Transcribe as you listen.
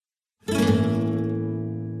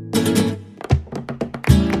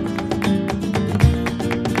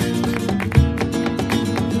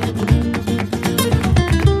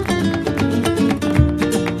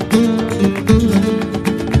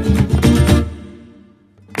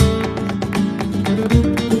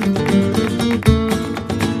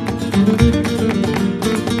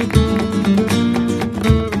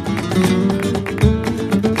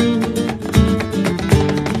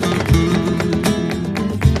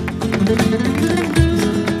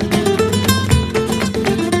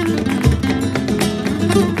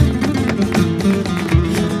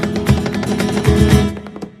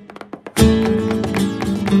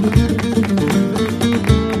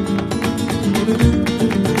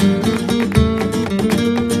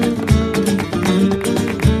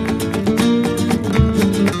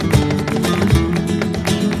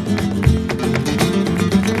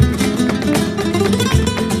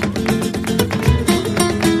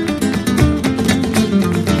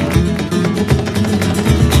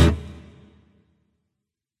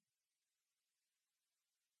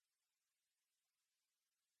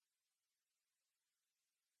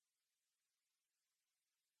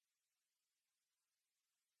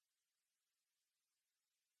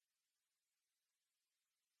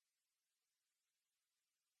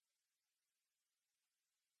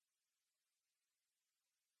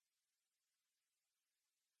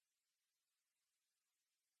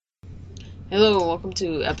Hello, welcome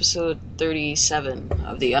to episode 37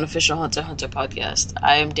 of the unofficial Hunter x Hunter podcast.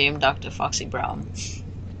 I am Dame Dr. Foxy Brown.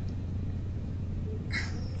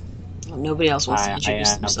 Nobody else wants to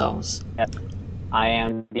introduce themselves. Yep. I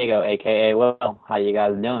am Diego, aka Will. How you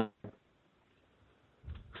guys doing?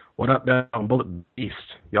 What up, down Bullet Beast?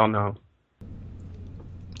 Y'all know.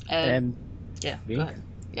 And yeah, me? Go ahead.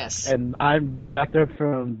 Yes. And I'm Doctor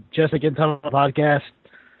from Just a Gintama Podcast,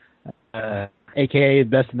 aka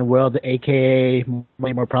Best in the World, aka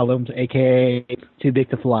Way More Problems, aka Too Big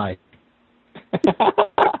to Fly.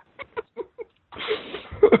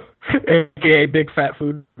 AKA Big Fat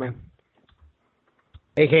Food Man.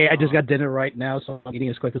 AKA I just got dinner right now, so I'm eating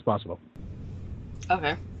as quick as possible.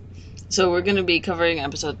 Okay. So we're going to be covering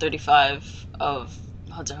episode 35 of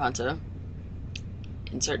Hunter x Hunter.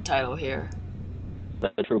 Insert title here.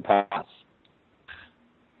 The True Pass.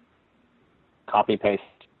 Copy paste.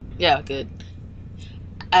 Yeah, good.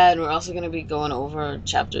 And we're also going to be going over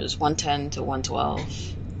chapters 110 to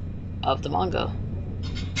 112 of the manga.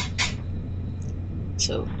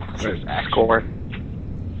 So there's Ascor.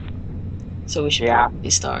 So we should probably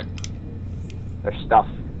start. There's stuff.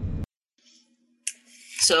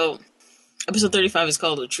 So, episode 35 is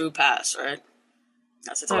called The True Pass, right?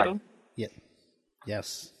 That's the title? Yep.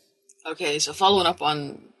 Yes. Okay, so following up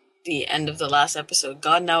on the end of the last episode,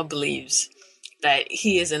 God now believes that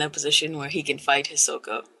he is in a position where he can fight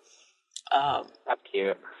Hisoka. That's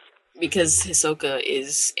cute. Because Hisoka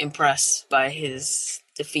is impressed by his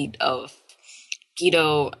defeat of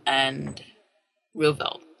Guido and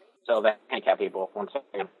Prevails. So the handicap people, once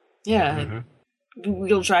again. Yeah.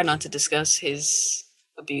 We'll try not to discuss his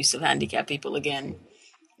abuse of handicapped people again.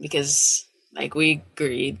 Because, like we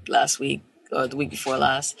agreed last week, or the week before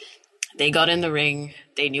last, they got in the ring,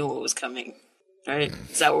 they knew what was coming. Right?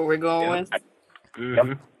 Is that what we're going with?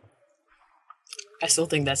 Yep. I still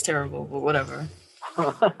think that's terrible, but whatever.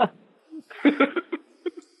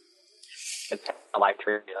 It's a life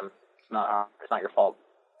treated them. It's not your fault.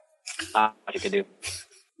 What you could do.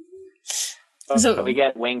 So we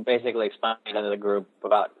get Wing basically explaining to the group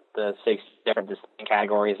about the 6 different distinct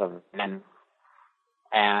categories of men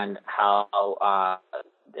and how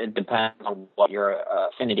it depends on what your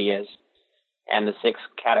affinity is. And the 6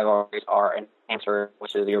 categories are enhancer,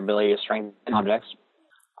 which is your ability to strengthen objects.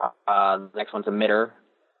 The next one's emitter,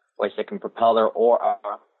 which they can propel their aura.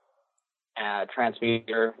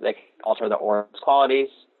 Transmuter, they can alter the aura's qualities.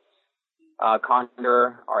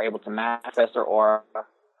 Conjurer are able to manifest their aura.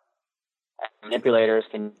 And manipulators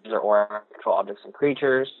can use their aura to control objects and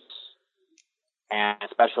creatures. And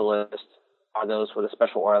specialists are those with a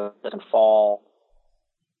special aura that doesn't fall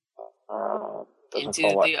into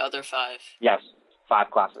the other 5. Yes,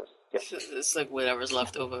 5 classes. Yes. It's like whatever's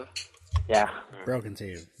left over. Yeah. Broken to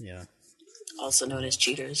you, yeah. Also known as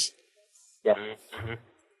cheaters. Yes.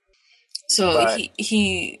 So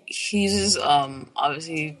he uses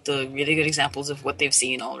obviously the really good examples of what they've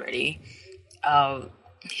seen already.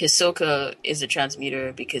 Hisoka is a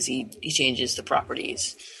transmuter because he changes the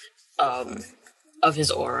properties of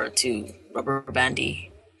his aura to rubber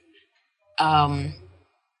bandy.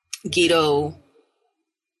 Guido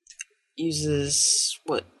uses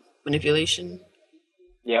what? Manipulation?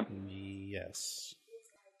 Yep. Yes.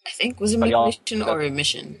 I think was it manipulation or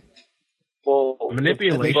emission? Well,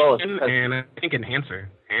 manipulation and I think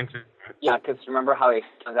enhancer. Yeah, because remember how he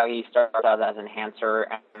starts out as enhancer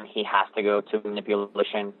and he has to go to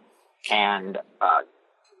manipulation and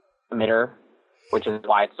emitter, which is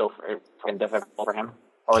why it's so difficult for him.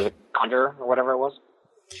 Or is it conjurer or whatever it was?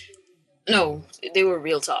 No, they were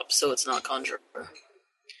real tops, so it's not conjurer.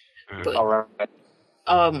 But, all right.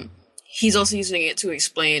 He's also using it to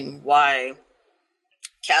explain why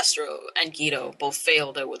Castro and Guido both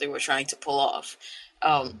failed at what they were trying to pull off.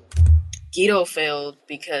 Guido failed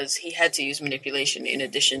because he had to use manipulation in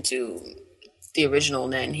addition to the original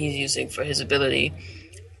Nen he's using for his ability.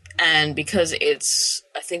 And because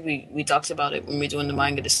I think we talked about it when we were doing the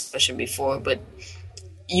manga discussion before, but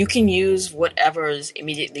you can use whatever is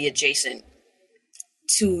immediately adjacent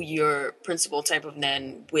to your principal type of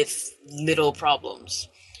Nen with little problems.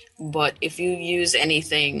 But if you use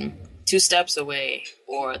anything 2 steps away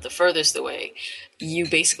or the furthest away, you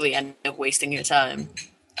basically end up wasting your time.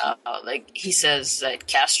 Like he says that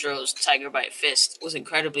Castro's Tiger Bite Fist was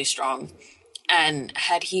incredibly strong, and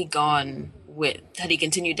had he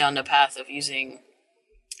continued down the path of using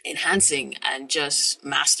enhancing and just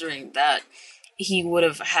mastering that, he would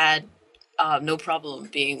have had no problem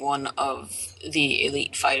being one of the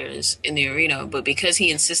elite fighters in the arena. But because he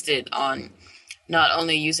insisted on not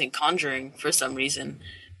only using conjuring for some reason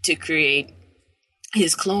to create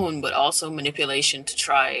his clone, but also manipulation to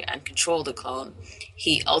try and control the clone,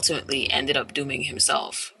 he ultimately ended up dooming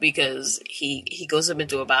himself, because he goes up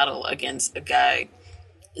into a battle against a guy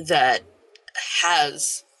that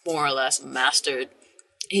has more or less mastered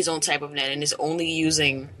his own type of Nen and is only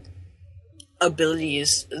using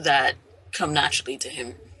abilities that come naturally to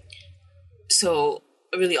him. So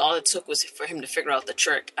really all it took was for him to figure out the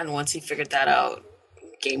trick, and once he figured that out,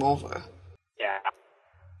 game over. Yeah.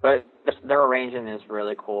 But their arrangement is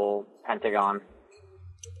really cool. Pentagon.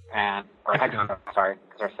 Hexagon, sorry,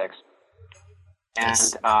 because they're 6.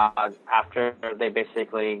 And after they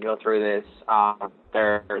basically go through this,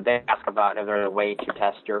 they ask about if there's a way to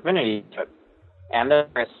test your affinity to it. And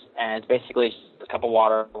it's basically just a cup of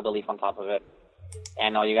water with a leaf on top of it.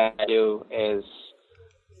 And all you gotta do is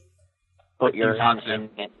put your Hatsu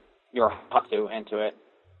into it.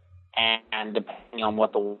 And depending on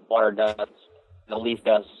what the water does, the leaf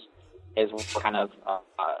does, is what kind of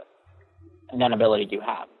Nen ability you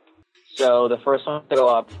have. So the first one to go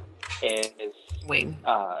up is Wing,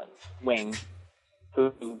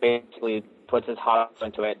 who basically puts his hot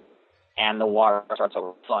into it, and the water starts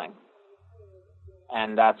overflowing.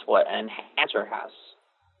 And that's what an enhancer has.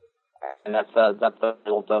 And that's the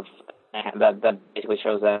result of that basically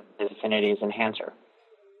shows that his affinity is enhancer.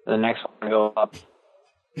 The next one to go up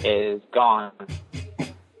is Gon.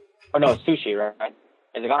 Oh no, it's Sushi, right?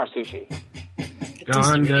 Is it Gon or Sushi?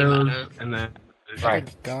 Gon goes, and then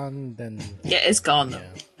right. Gon, then Yeah, it's Gon though.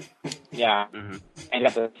 Yeah. Mm-hmm. And you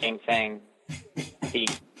got the same thing.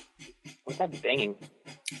 What's that banging?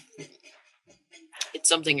 It's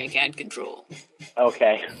something I can't control.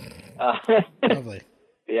 Okay. lovely.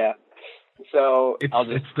 Yeah. So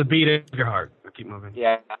it's the beat of your heart. Keep moving.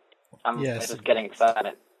 Yeah. I'm just getting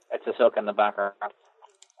excited. It's the silk in the background.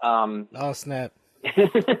 Oh snap.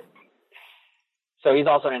 So he's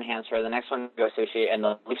also an enhancer. The next one goes Sushi, and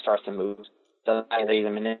the leaf starts to move. So he's a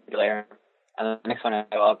manipulator. And the next one to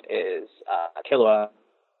go up is Killua.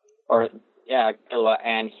 Killua,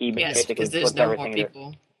 and he basically puts everything into it.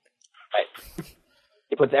 Right.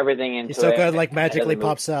 He puts everything into it. He's so good, like magically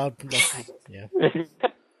pops out. Yeah.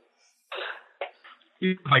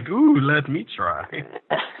 He's like, ooh, let me try.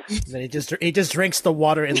 Then he just drinks the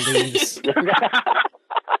water and leaves.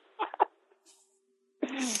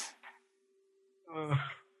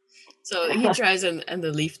 So he tries, and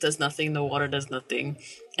the leaf does nothing, the water does nothing.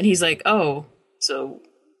 And he's like, oh, so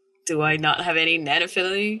do I not have any Nen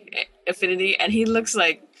affinity? And he looks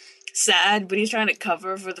like sad, but he's trying to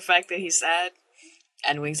cover for the fact that he's sad.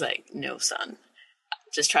 And Wing's like, no, son,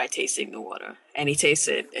 just try tasting the water. And he tastes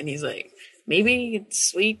it, and he's like, maybe it's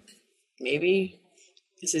sweet, maybe.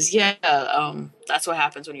 He says, yeah, that's what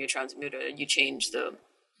happens when you're a transmuter. You change the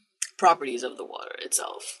properties of the water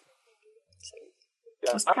itself.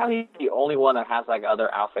 Yeah, how he's the only one that has like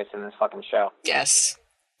other outfits in this fucking show. Yes.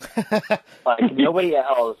 Like nobody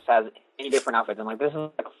else has any different outfits. And like this is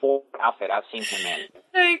like a full outfit I've seen him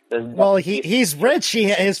in. Well, he's rich.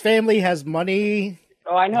 His family has money.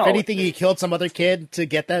 Oh, I know. If anything, he killed some other kid to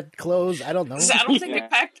get that clothes. I don't know.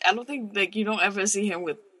 I don't think like you don't ever see him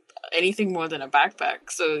with anything more than a backpack.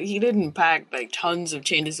 So he didn't pack like tons of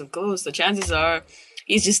changes of clothes. The chances are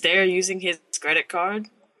he's just there using his credit card,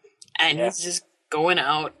 and he's just going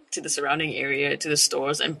out to the surrounding area, to the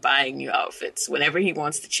stores, and buying new outfits. Whenever he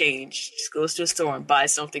wants to change, just goes to a store and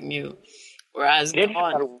buys something new. Whereas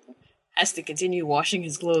Gon has to continue washing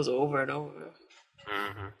his clothes over and over.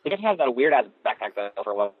 Mm-hmm. He didn't have that weird-ass backpack though,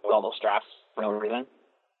 for with all those straps for no reason.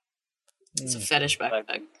 It's a fetish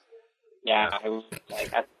backpack. Yeah, it was,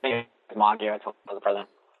 like, I think it's Magia until the present.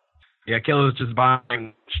 Yeah, Killa's just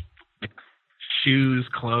buying shoes,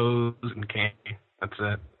 clothes, and candy. That's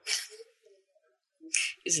it.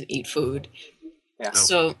 He doesn't eat food. Yeah.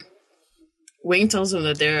 So Wing tells them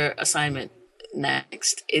that their assignment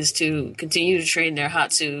next is to continue to train their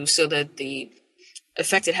Hatsu so that the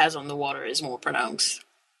effect it has on the water is more pronounced.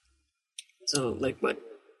 So,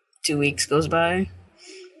 2 weeks goes by?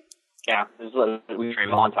 Yeah, this is a we train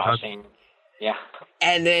montage scene. Yeah.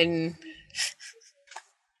 And then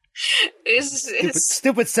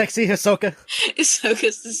Stupid sexy Hisoka.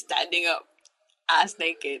 Hisoka's just standing up, ass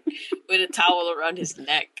naked, with a towel around his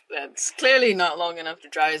neck that's clearly not long enough to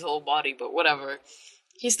dry his whole body, but whatever.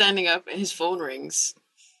 He's standing up and his phone rings.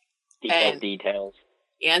 Details.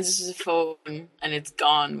 He answers his phone and it's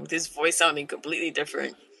gone, with his voice sounding completely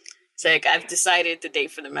different. It's like, I've decided the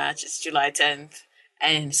date for the match. It's July 10th.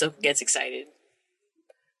 And Hisoka gets excited.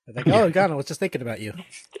 Like, oh, God, I was just thinking about you.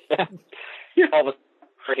 All of a sudden,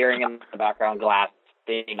 we're hearing in the background glass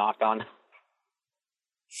being knocked on.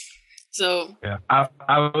 So Yeah, I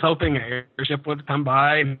was hoping an airship would come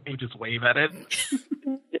by and he'd just wave at it.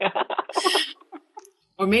 Yeah.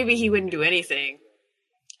 Or maybe he wouldn't do anything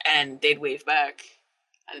and they'd wave back.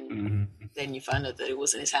 And then you find out that it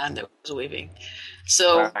wasn't his hand that was waving.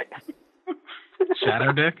 So Right.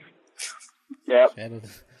 Shadow Dick. Yep.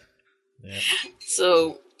 Yeah.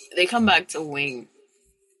 So they come back to Wing,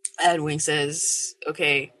 and Wing says,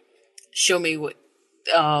 "Okay, show me what.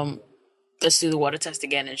 Let's do the water test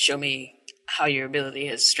again, and show me how your ability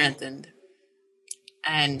has strengthened."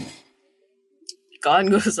 And Gon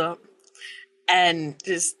goes up and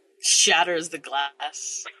just shatters the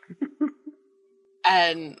glass.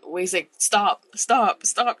 And Wing's like, "Stop!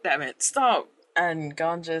 Damn it, stop!" And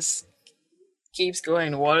Gon just keeps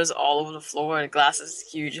going. The water's all over the floor. The glass has a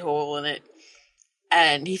huge hole in it.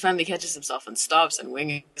 And he finally catches himself and stops. And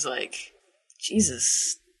Wing is like,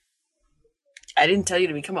 Jesus, I didn't tell you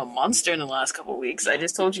to become a monster in the last couple of weeks. I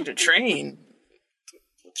just told you to train.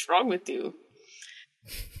 What's wrong with you?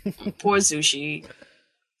 Poor Sushi.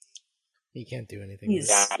 He can't do anything.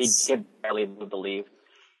 Yeah, he could barely move the leaf.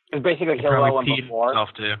 It was basically He Killer one probably peed before. himself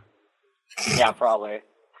too. Yeah, probably.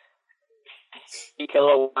 He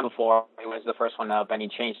killed one before. He was the first one up, and he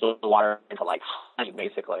changed the water into like honey,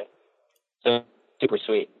 basically. So super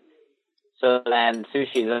sweet. So then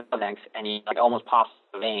Sushi's up next, and he like almost pops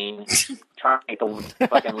the vein, trying to make the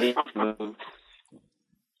fucking leaf move,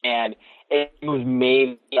 and it moves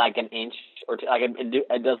maybe like an inch or two. Like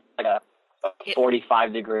it does like a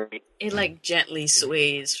 45-degree. It like gently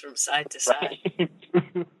sways from side to side.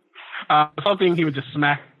 I was hoping he would just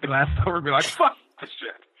smack the glass over and be like, "Fuck this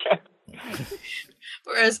shit."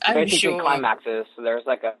 Whereas I'm Basically sure climaxes. So there's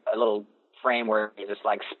like a little frame where he's just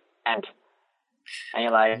like spent, and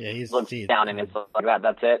you're like, looks down and it's like that.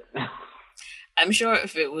 That's it. I'm sure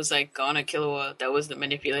if it was like Gon Killua that was the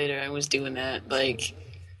manipulator and was doing that, like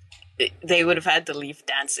they would have had the leaf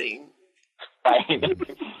dancing. Right.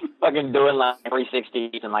 Fucking doing like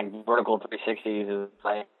 360s and like vertical 360s is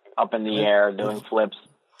like up in the air doing flips.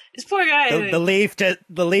 This poor guy. The leaf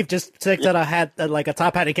just sticks out a hat, like a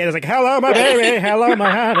top hat. He is like, "Hello, my baby. Hello,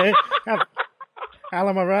 my honey.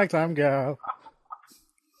 Hello, my ragtime girl."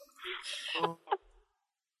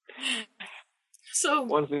 So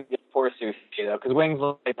once we get poor Sushi though, because Wing's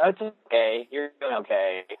like, "That's okay. You're doing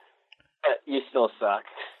okay. But you still suck."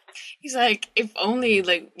 he's like, if only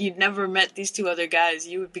like you'd never met these two other guys,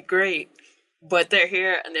 you would be great. But they're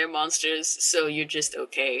here and they're monsters, so you're just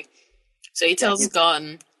okay. So he tells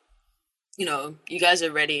Gon, you know, you guys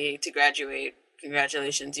are ready to graduate.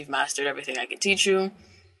 Congratulations, you've mastered everything I can teach you.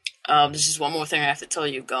 There's just one more thing I have to tell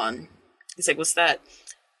you, Gon. He's like, what's that?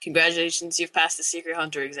 Congratulations, you've passed the Secret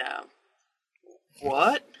Hunter exam.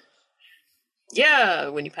 What? Yeah,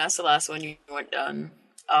 when you passed the last one, you weren't done.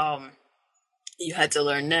 You had to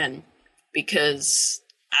learn Nen, because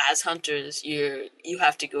as hunters, you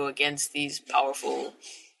have to go against these powerful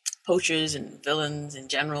poachers and villains in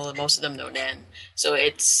general, and most of them know Nen. So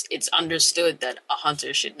it's understood that a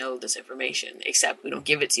hunter should know this information, except we don't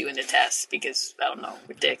give it to you in the test because, I don't know,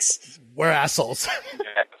 we're dicks. We're assholes.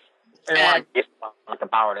 They want to give like the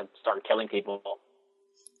power to start killing people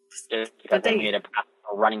just because they made a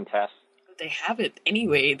running test. They have it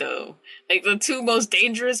anyway, though. Like, the two most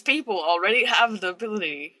dangerous people already have the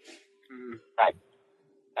ability. Right.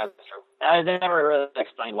 That's true. They never really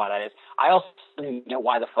explained why that is. I also didn't know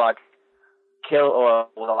why the fuck Killua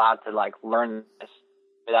was allowed to, like, learn this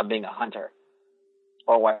without being a hunter.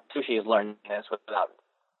 Or why Sushi is learning this without,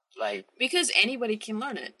 like... Because anybody can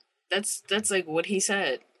learn it. That's like what he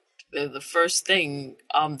said. The first thing,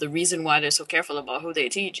 the reason why they're so careful about who they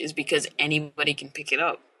teach is because anybody can pick it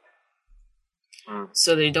up.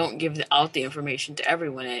 So they don't give out the information to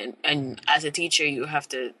everyone. And as a teacher, you have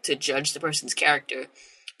to judge the person's character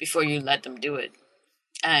before you let them do it.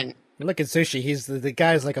 And Look at Sushi. He's the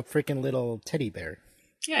guy's like a freaking little teddy bear.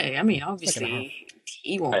 Yeah, I mean, obviously,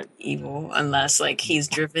 he won't be evil unless, like, he's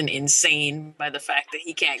driven insane by the fact that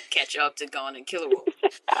he can't catch up to Gon and Killer Wolf.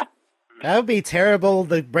 That would be terrible.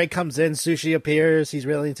 The break comes in, Sushi appears, he's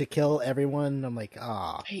willing to kill everyone. I'm like,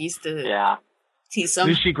 ah. He's the... Yeah. He's some...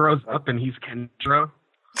 Sushi grows up and he's Kendro.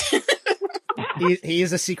 He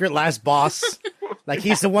is a secret last boss. Like,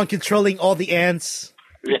 he's the one controlling all the ants.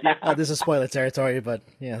 Yeah. This is spoiler territory, but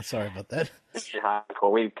yeah, sorry about that. Yeah,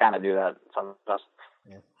 cool. We kind of do that. Some stuff.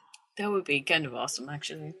 That would be kind of awesome,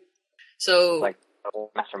 actually. So... Like, the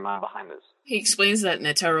whole mastermind behind this. He explains that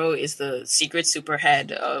Netero is the secret super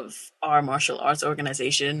head of our martial arts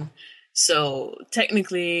organization. So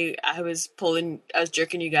technically, I was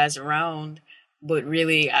jerking you guys around, but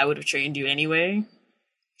really, I would have trained you anyway.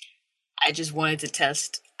 I just wanted to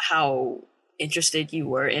test how interested you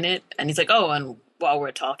were in it. And he's like, oh, and while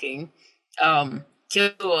we're talking,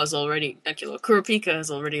 Kurapika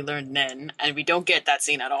has already learned Nen, and we don't get that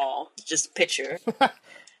scene at all. It's just a picture.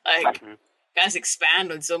 Like, guys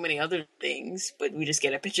expand on so many other things, but we just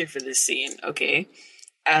get a picture for this scene. Okay.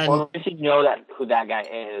 And well, at least you know who that guy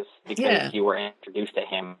is because you were introduced to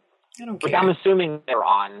him. I don't Which care. I'm assuming they're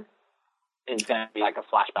on is going to be like a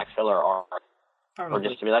flashback filler or Probably.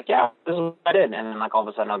 just to be like, yeah, this is what I did. And then like all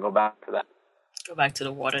of a sudden I'll go back to that. Go back to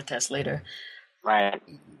the water test later. Right.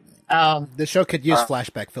 The show could use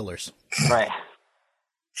flashback fillers. Right.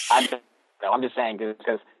 I'm just saying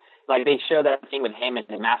because like they show that scene with him and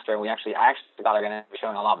the master, and I actually thought they're going to be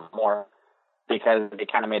showing a lot more because they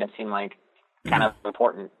kind of made it seem like kind of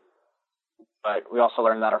important. But we also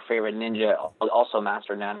learned that our favorite ninja also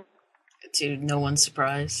mastered Nen. To no one's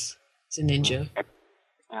surprise, it's a ninja.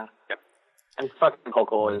 Yeah. Yep. And fucking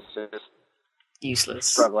Coco is just Useless.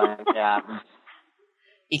 struggling. Yeah.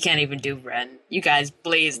 He can't even do Ren. You guys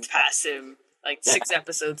blazed past him like 6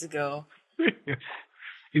 episodes ago.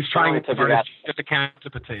 He's trying Only to took you convert that- just a can to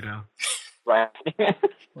potato. Right.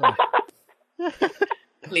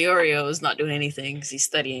 Leorio is not doing anything because he's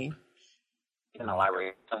studying. In the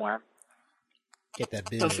library somewhere. Get that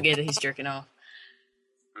bill. Don't forget that he's jerking off.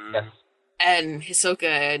 Yes. And Hisoka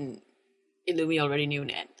and Illumi already knew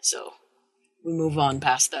Nen, so we move on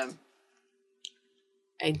past them.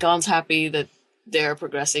 And Gon's happy that they're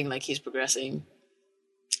progressing like he's progressing.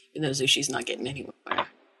 Even though Zushi's not getting anywhere.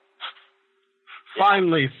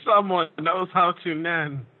 Finally, someone knows how to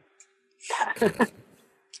Nen.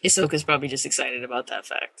 Hisoka's probably just excited about that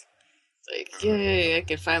fact. It's like, yay, I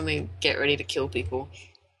can finally get ready to kill people.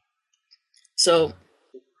 So,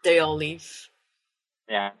 they all leave.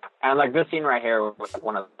 Yeah. And like this scene right here was like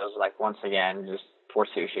one of those like once again, just poor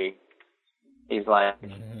Sushi. He's like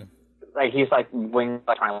he's like trying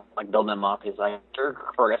to like build him up. He's like, you're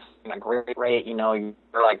progressing at a great rate, you know, you're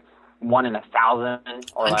like 1 in 1,000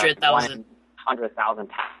 or 100,000. like 1 in 100,000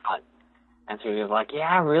 talent. And so he was like,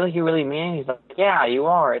 yeah, really? You really mean? He's like, yeah, you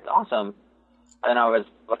are. It's awesome. And I was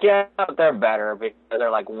like, yeah, they're better because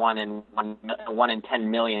they're like 1 in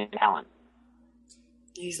 10 million talent.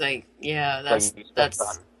 He's like, yeah, that's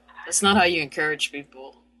not how you encourage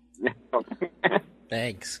people.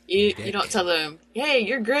 Thanks. You don't tell them, hey,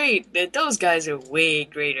 you're great. Those guys are way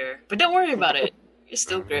greater. But don't worry about it. You're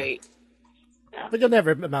still great. But you'll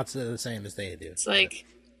never amount to the same as they do. It's like,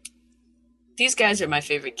 these guys are my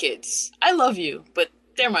favorite kids. I love you, but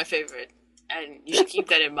they're my favorite. And you should keep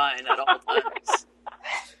that in mind at all times.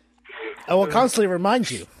 I will constantly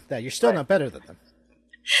remind you that you're still not better than them.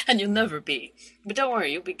 And you'll never be. But don't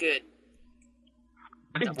worry, you'll be good.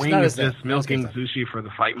 I think not Wayne as is bad. just milking Zushi for the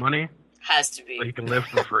fight money Has to so be. he can live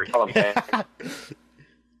for free. Okay.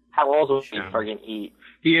 How else would he friggin' eat?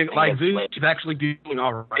 He like Zushi's actually doing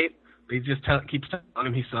all right. But he just keeps telling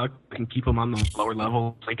him he sucks. They can keep him on the lower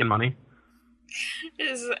level, making money.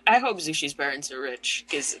 I hope Zushi's parents are rich,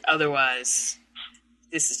 because otherwise,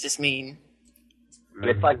 this is just mean.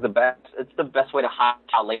 It's like the best. It's the best way to hide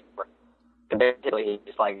child labor. Basically,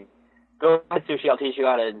 it's like, go to Sushi. I'll teach you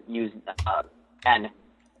how to use N,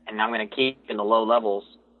 and I'm going to keep in the low levels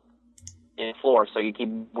in the floor, so you keep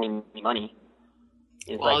winning money.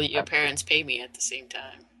 It's While like, your parents pay me at the same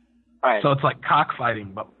time. right? So it's like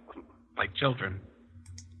cockfighting, but like children.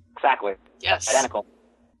 Exactly. Yes. Identical.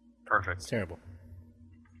 Perfect. It's terrible.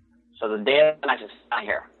 So the day of the match is not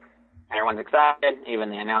here. Everyone's excited, even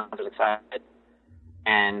the announcer's excited.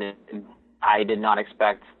 And I did not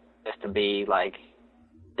expect this to be like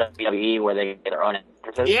WWE where they get their own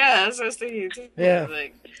entrances. Yeah, that's what I was thinking too. Yeah.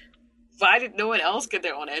 Like, why did no one else get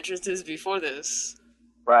their own entrances before this?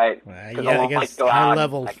 Right. Well, 'Cause yeah, the I lights guess go high out,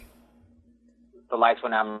 level. like, the lights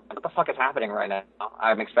went out. I'm like, what the fuck is happening right now?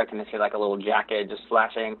 I'm expecting to see like a little jacket just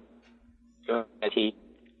flashing. Doing his heat.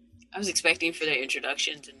 I was expecting for their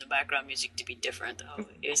introductions and the background music to be different, though.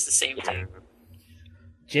 It's the same thing.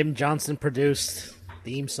 Jim Johnson produced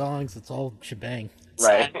theme songs. It's all shebang.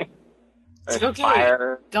 Right. It's okay.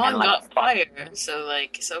 Fire. Dawn and, got fire, so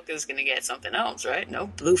like Hisoka's gonna get something else, right? No,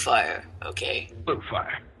 blue fire. Okay. Blue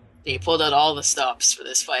fire. They pulled out all the stops for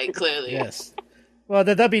this fight, clearly. Yes. Well,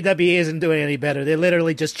 the WWE isn't doing any better. They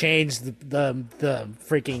literally just changed the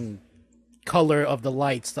freaking color of the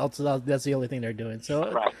lights. That's the only thing they're doing. So,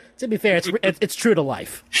 Right. to be fair, it's true to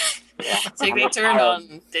life. It's like they turned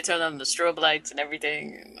on the strobe lights and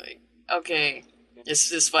everything, and like, okay,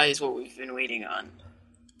 this fight is what we've been waiting on.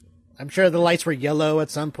 I'm sure the lights were yellow at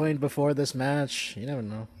some point before this match. You never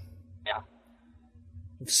know. Yeah.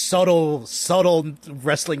 Subtle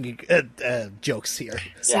wrestling jokes here.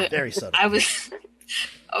 So, Very subtle.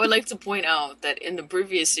 I would like to point out that in the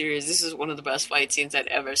previous series, this is one of the best fight scenes I'd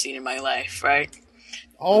ever seen in my life, right?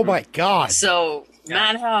 Oh my god. So,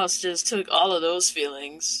 Madhouse just took all of those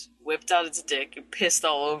feelings, whipped out its dick, and pissed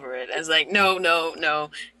all over it. I was like, no,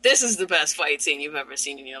 this is the best fight scene you've ever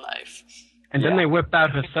seen in your life. And then they whipped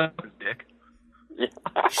out Hisoka's dick.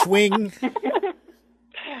 Swing.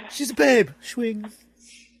 She's a babe. Swing.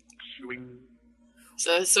 Swing.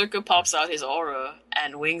 So Hisoka pops out his aura,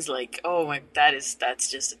 and Wing's like, "Oh my, that's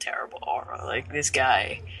just a terrible aura. Like this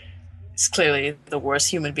guy is clearly the worst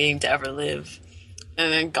human being to ever live."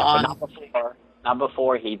 And then But Gon, not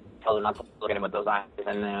before he tells him not to look at him with those eyes,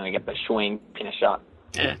 and then we get the swing penis shot.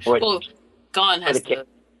 yeah. Which- Well, Gon has the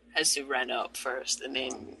to run up first, and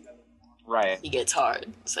then Right. he gets hard.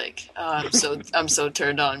 It's like, oh, I'm so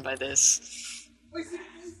turned on by this.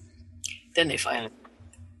 Then they fight.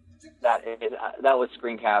 That was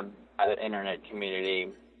screen cap by the internet community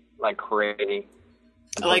like crazy.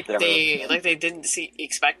 Like they didn't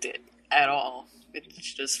expect it at all.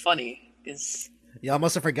 It's just funny. Y'all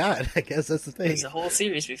must have forgot. I guess that's the thing. There's a whole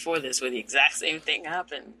series before this where the exact same thing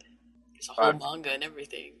happened. There's a whole manga and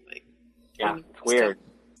everything. Like, Yeah, it's weird.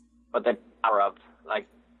 But they power up, like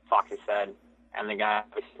Foxy said, and the guy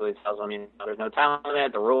basically tells them, there's no time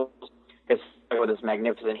limit, the rules. Because with his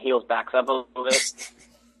magnificent heels backs up a little bit.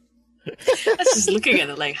 That's just looking at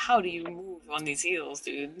it like, how do you move on these heels,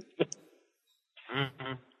 dude?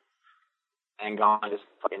 Mm-hmm. And Gon just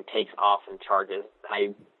fucking takes off and charges.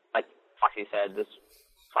 And like Foxy said, this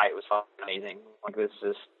fight was fucking amazing. Like, this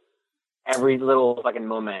just, every little fucking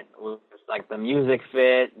moment was like, the music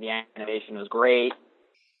fit, the animation was great.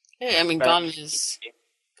 Yeah, I mean, Gon is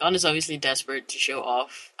obviously desperate to show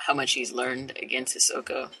off how much he's learned against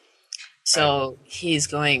Hisoka. So he's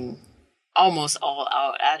going almost all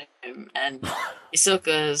out at him, and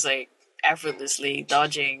Hisoka is like effortlessly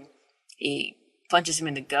dodging. He punches him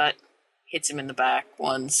in the gut, hits him in the back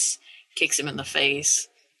once, kicks him in the face,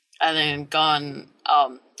 and then Gon,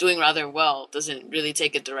 doing rather well, doesn't really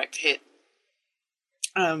take a direct hit.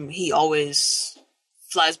 He always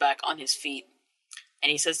flies back on his feet,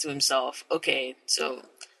 and he says to himself, okay, so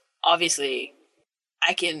obviously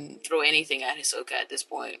I can throw anything at Hisoka at this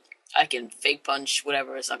point. I can fake punch,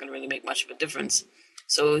 whatever, it's not going to really make much of a difference.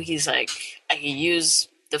 So he's like, I can use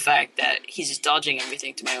the fact that he's just dodging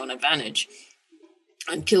everything to my own advantage.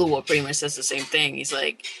 And Killua pretty much says the same thing. He's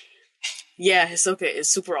like, yeah, Hisoka is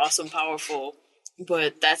super awesome, powerful,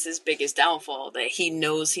 but that's his biggest downfall, that he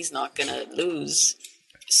knows he's not going to lose.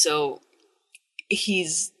 So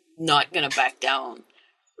he's not going to back down,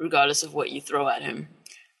 regardless of what you throw at him.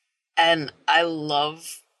 And I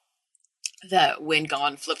love that when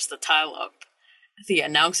Gon flips the tile up, the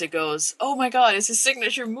announcer goes, "Oh my god, it's his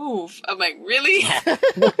signature move." I'm like, really?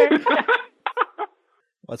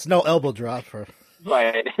 Well, it's no elbow drop for.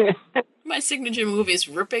 Right. My signature move is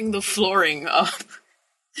ripping the flooring up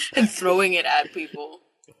and throwing it at people.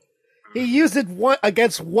 He used it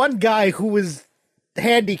against one guy who was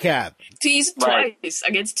handicapped. He's twice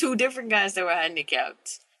against two different guys that were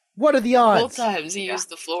handicapped. What are the odds? Both times he used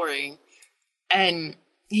the flooring. And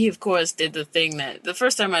he, of course, did the thing that the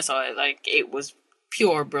first time I saw it, like, it was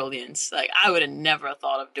pure brilliance. Like, I would have never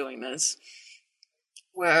thought of doing this.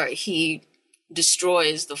 Where he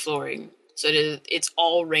destroys the flooring so that it's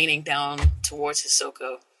all raining down towards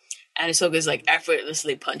Hisoka. And Hisoka's, like,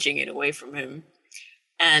 effortlessly punching it away from him.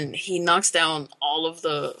 And he knocks down all of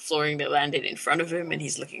the flooring that landed in front of him, and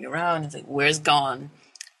he's looking around. He's like, where's Gon?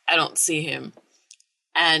 I don't see him.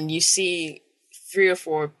 And you see 3 or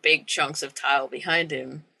 4 big chunks of tile behind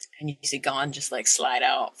him, and you see Gon just like slide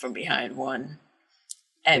out from behind one.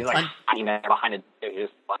 And he's like hiding there behind it,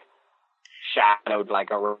 just like shadowed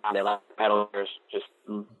like around it, like metal, just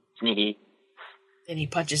sneaky. Then he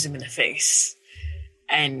punches him in the face,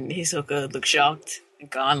 and Hisoka looks shocked. And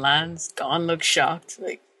Gon lands. Gon looks shocked.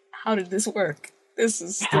 Like, how did this work? This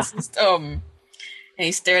is dumb. And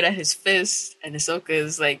he stared at his fist, and Hisoka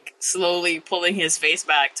is like slowly pulling his face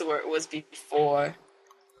back to where it was before.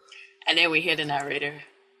 And then we hear the narrator.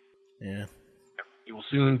 Yeah. You will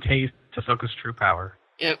soon taste Hisoka's true power.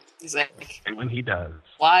 Yep, he's like, And when he does.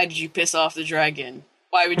 why did you piss off the dragon?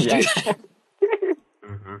 Why would you do that?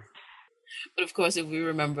 Mm-hmm. But of course, if we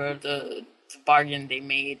remember the bargain they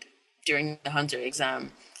made during the Hunter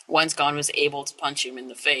exam, once Gon was able to punch him in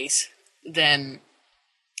the face, then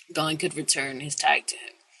Gon could return his tag to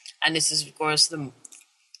him. And this is, of course, the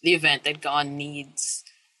event that Gon needs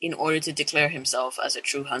in order to declare himself as a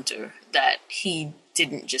true hunter, that he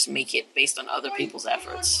didn't just make it based on other people's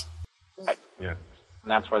efforts. Yeah. And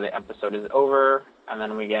that's where the episode is over. And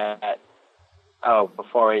then we get,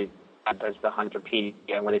 before we, there's the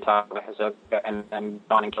Hunterpedia where they talk about Hisoka, and then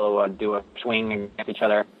Gon and Killua do a swing against each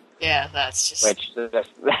other. Yeah, that's just... Which, there's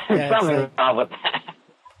something wrong with that.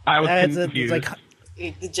 I was It's confused. like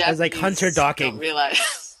the Japanese like hunter docking. don't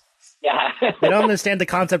realize. Yeah. they don't understand the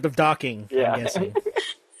concept of docking. Yeah. I'm guessing.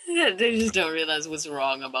 Yeah, they just don't realize what's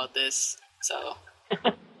wrong about this. So...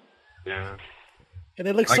 Yeah. And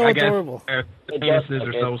they look Like, so I guess adorable. their penises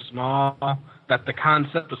are so small that the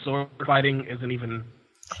concept of sword fighting isn't even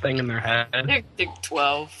a thing in their head. They're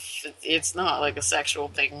 12. It's not like a sexual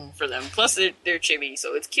thing for them. Plus, they're chibi,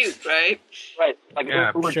 so it's cute, right? Right. Like,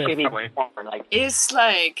 Yeah, who would sure. chibi Probably. porn? Like, It's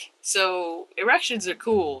like, so erections are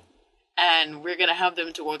cool, and we're gonna have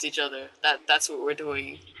them towards each other. That's what we're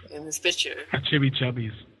doing in this picture. Chibi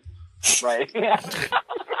chubbies. right. Yeah.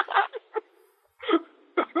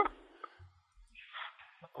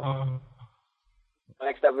 The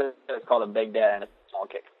next episode is called A Big Dad and a Small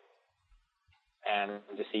Kick. And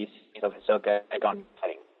you just see scenes of Hisoka and Gon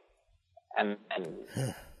fighting. And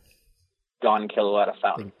Gon and Killua at a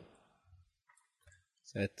fountain.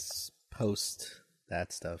 So it's post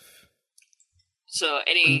that stuff. So,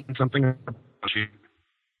 any Something.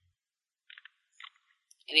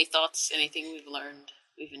 thoughts? Anything we've learned,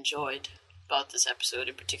 we've enjoyed about this episode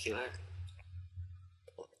in particular?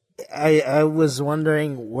 I was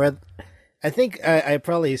wondering where. I think I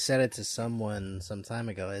probably said it to someone some time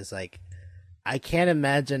ago. Is like, I can't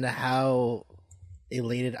imagine how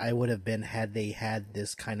elated I would have been had they had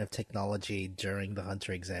this kind of technology during the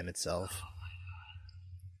Hunter exam itself.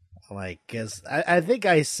 Like, cause I think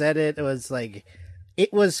I said it was like,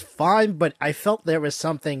 it was fine, but I felt there was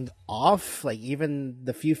something off. Like, even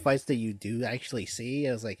the few fights that you do actually see,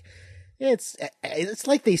 I was like, it's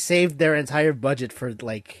like they saved their entire budget for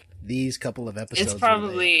like these couple of episodes. It's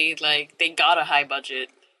probably like they got a high budget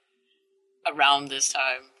around this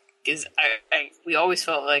time, because we always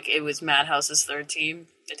felt like it was Madhouse's third team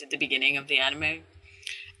at the beginning of the anime.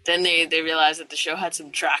 Then they realized that the show had some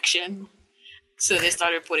traction, so they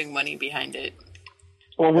started putting money behind it.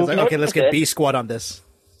 Well, I was like, okay, let's get B. B Squad on this.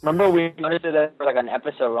 Remember we noticed it for like an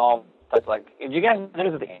episode all that's like, did you guys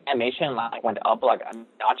notice that the animation like went up like a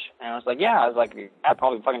notch? And I was like, yeah. I was like, I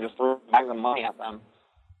probably fucking just threw back the money at them.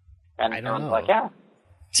 And I don't everyone's know. like, yeah.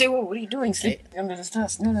 Say, well, what are you doing? Sleeping under this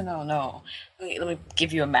desk? No. Let me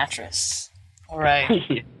give you a mattress. All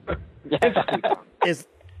right.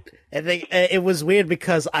 I think it was weird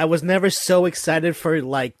because I was never so excited for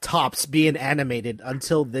like Tops being animated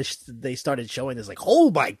until they started showing this. Like, oh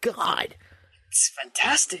my god, It's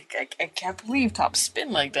fantastic. I can't believe Top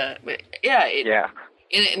spin like that. But yeah,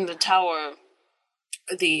 in the tower,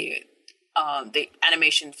 the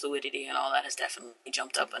animation fluidity and all that has definitely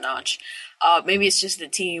jumped up a notch. Maybe it's just the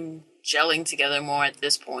team gelling together more at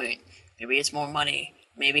this point. Maybe it's more money.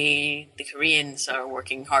 Maybe the Koreans are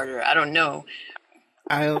working harder. I don't know.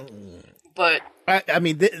 But I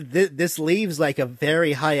mean, this leaves like a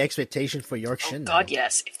very high expectation for York Shin. God,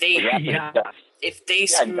 yes. If they Yeah,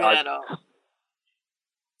 screw God. that up,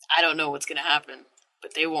 I don't know what's gonna happen.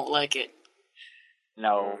 But they won't like it.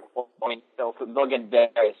 No. Well, I mean, they'll get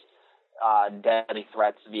various deadly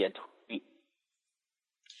threats via tweet.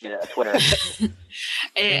 Twitter.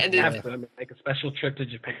 And Have to make a special trip to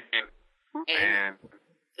Japan. And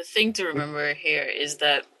the thing to remember here is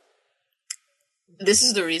that this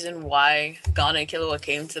is the reason why Gon and Killua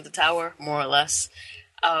came to the tower, more or less,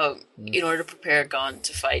 in order to prepare Gon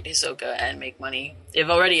to fight Hisoka and make money. They've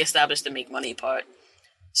already established the make money part.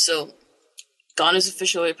 So, Gon is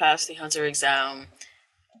officially passed the Hunter exam.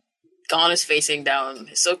 Gon is facing down.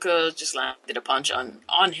 Hisoka just landed a punch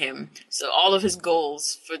on him. So all of his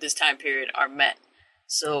goals for this time period are met.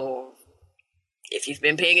 So if you've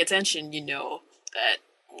been paying attention, you know that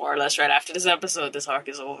more or less right after this episode, this arc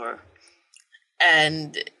is over.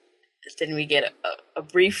 And then we get a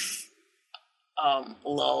brief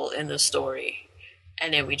lull in the story.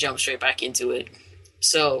 And then we jump straight back into it.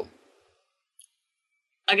 So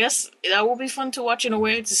I guess that will be fun to watch in a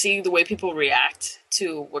way, to see the way people react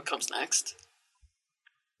to what comes next.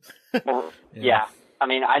 Well, yeah. I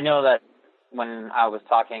mean, I know that when I was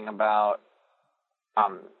talking about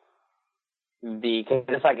cause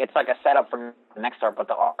it's like a setup for the next arc, but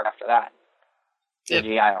the arc after that, the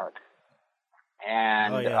GI arc.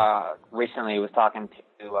 And recently was talking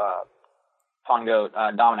to Pongo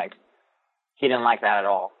Dominic. He didn't like that at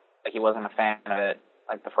all. Like, he wasn't a fan of it,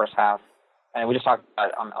 like the first half. And we just talked about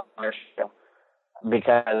it on their show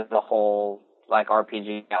because of the whole like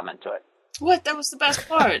RPG element to it. What? That was the best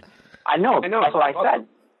part. I know. That's what I said.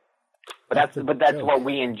 But that's what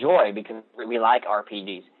we enjoy because we like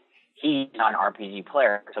RPGs. He's not an RPG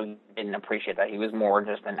player, so he didn't appreciate that. He was more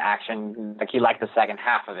just an action. Like, he liked the second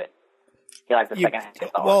half of it. He liked the second half.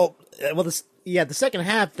 The second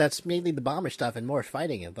half, that's mainly the bomber stuff and more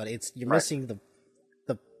fighting it, but you're missing the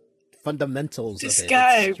fundamentals of it. This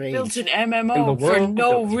guy built an MMO for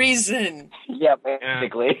no reason. Yeah,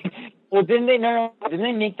 basically. Well, didn't they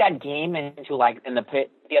make that game into, like, in the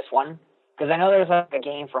PS1? Because I know there's like a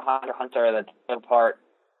game for Hunter x Hunter, the third part,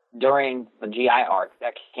 during the GI arc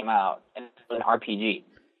that came out, and it was an RPG.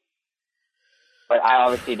 But I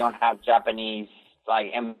obviously don't have Japanese,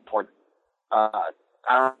 like, import. I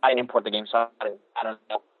didn't import the game, so I don't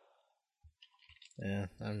know. Yeah,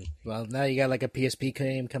 well, now you got like a PSP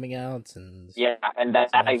game coming out, and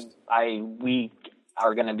we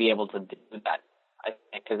are going to be able to do that, I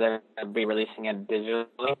think, because they're going to be releasing it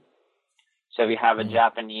digitally. So if you have a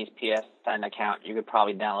Japanese PSN account, you could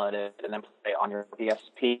probably download it and then play it on your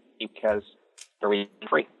PSP because they're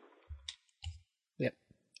free. Yep.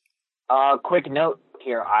 Quick note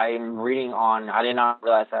here: I'm reading on. I did not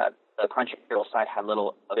realize that the Crunchyroll site had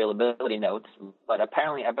little availability notes, but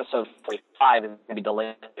apparently episode 45 is going to be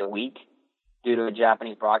delayed a week due to a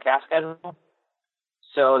Japanese broadcast schedule.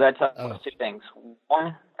 So that's two things.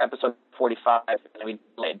 One, episode 45 is going to be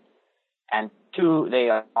delayed. And two, they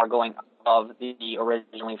are going above the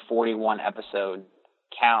originally 41 episode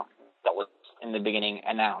count that was in the beginning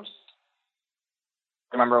announced.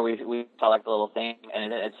 Remember we saw like the little thing,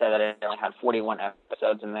 and it said that it only had 41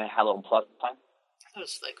 episodes, and then it had a little plus sign. It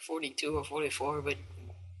was like 42 or 44, but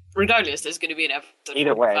regardless, there's going to be an episode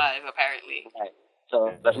either 45, way, apparently. Right.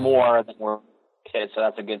 So there's more than we're kids, so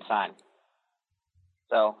that's a good sign.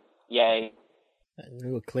 So, yay.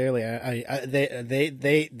 Well, clearly,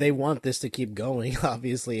 they want this to keep going.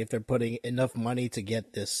 Obviously, if they're putting enough money to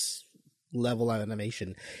get this level of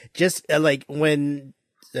animation, just like when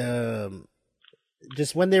they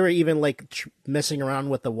were even like messing around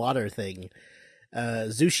with the water thing.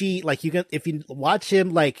 Zushi, like, you can, if you watch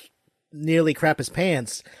him like nearly crap his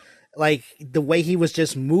pants, like the way he was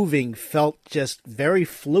just moving felt just very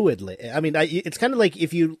fluidly. I mean, it's kind of like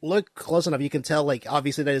if you look close enough, you can tell like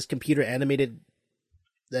obviously that is computer animated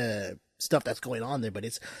stuff that's going on there, but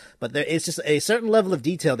it's just a certain level of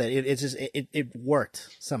detail that it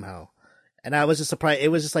worked somehow, and I was just surprised. It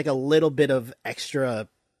was just like a little bit of extra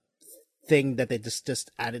thing that they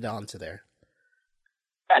just added on to there.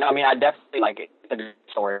 And I mean, I definitely like it. It's a good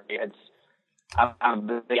story. I'm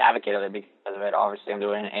a big advocate of it because of it. Obviously, I'm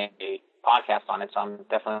doing a podcast on it, so I'm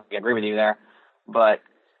definitely agree with you there. But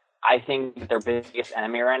I think their biggest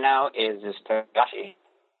enemy right now is just Togashi,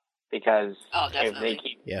 because if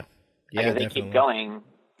they keep going,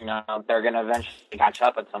 you know, they're gonna eventually catch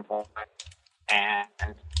up at some point,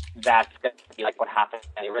 and that's gonna be like what happened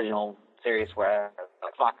in the original series, where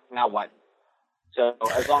like, fuck, now what? So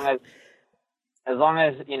as long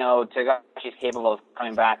as you know Togashi's capable of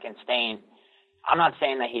coming back and staying, I'm not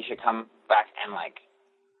saying that he should come back and like.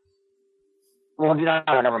 Well, no,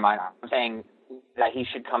 never mind. I'm saying that he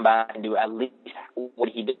should come back and do at least what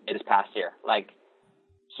he did this past year. Like,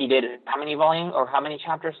 he did how many volumes or how many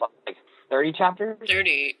chapters? Like 30 chapters?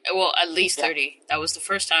 30. Well, at least 30. That was the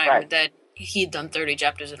first time that he'd done 30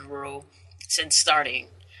 chapters in a row since starting.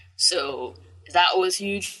 So that was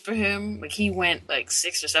huge for him. Like, he went like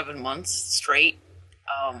 6 or 7 months straight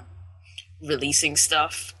releasing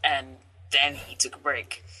stuff, and then he took a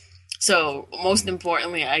break. So most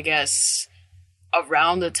importantly, I guess,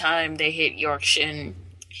 around the time they hit Yorkshin,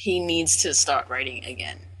 he needs to start writing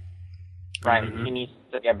again. Right. Mm-hmm. He needs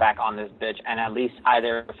to get back on this bitch and at least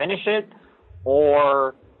either finish it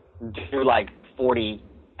or do like 40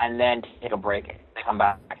 and then take a break and come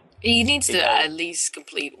back. He needs to at least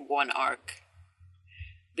complete one arc.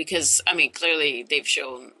 Because, I mean, clearly they've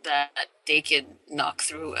shown that they could knock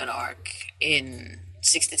through an arc in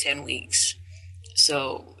 6 to 10 weeks.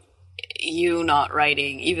 So, you not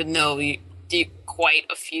writing, even though you're quite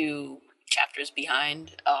a few chapters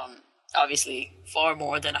behind, obviously far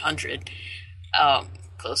more than 100,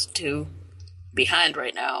 close to, behind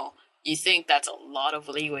right now, you think that's a lot of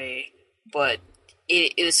leeway, but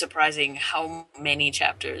it is surprising how many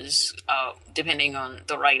chapters, depending on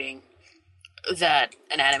the writing, that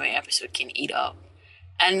an anime episode can eat up.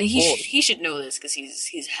 And he should know this because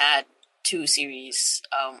he's had 2 series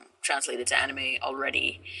translated to anime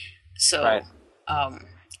already. So, right.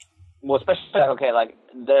 Well, especially like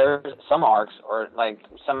there's some arcs or like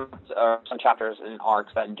some chapters in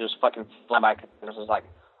arcs that just fucking fly by because there's just like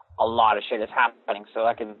a lot of shit is happening. So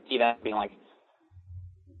I can see that being like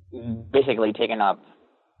basically taking up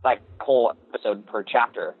like a whole episode per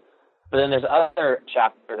chapter. But then there's other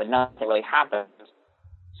chapters that nothing really happens.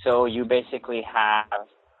 So you basically have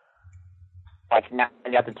like now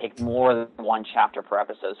you have to take more than 1 chapter per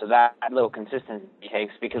episode. So that little consistency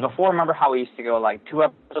takes, because before, remember how we used to go like 2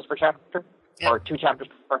 episodes per chapter or 2 chapters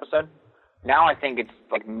per episode? Now I think it's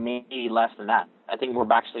like maybe less than that. I think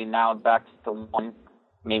we're actually now back to 1,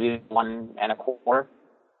 maybe 1.25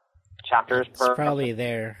 chapters per episode. It's probably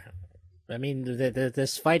there. I mean,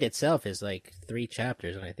 this fight itself is like 3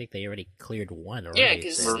 chapters, and I think they already cleared 1 already. Yeah,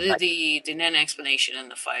 because the Nen explanation and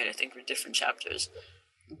the fight, I think, were different chapters.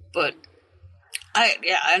 But I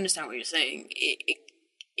understand what you're saying.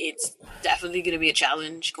 It's definitely going to be a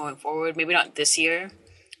challenge going forward. Maybe not this year.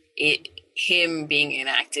 Him being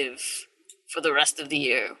inactive for the rest of the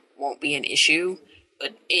year won't be an issue.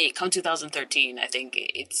 But come 2013, I think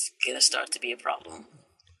it's going to start to be a problem.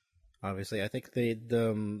 Obviously, I think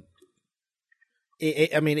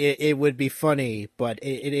it would be funny, but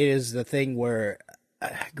it is the thing where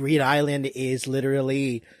Green Island is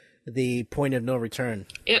literally the point of no return.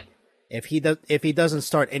 Yep. If he doesn't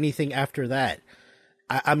start anything after that,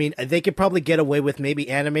 I mean, they could probably get away with maybe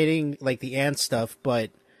animating like the ant stuff,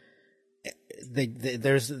 but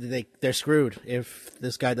they're screwed if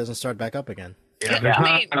this guy doesn't start back up again. Yeah, there's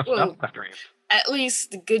not enough stuff after him. At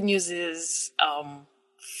least the good news is,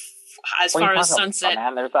 as far as Sunset,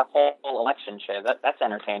 man, there's that whole election shit. That's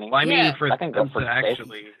entertaining. Well, I mean, for I can go for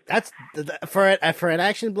actually. That's for an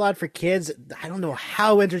action blog for kids. I don't know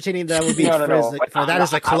how entertaining that would be No. For that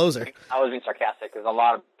as a closer. I was being sarcastic because a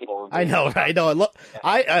lot of people. I know. Look,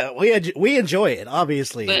 we enjoy it,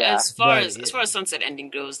 obviously. But as far as Sunset ending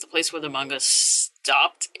goes, the place where the manga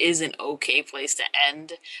stopped is an okay place to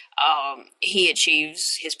end. He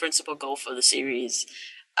achieves his principal goal for the series.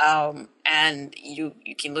 And you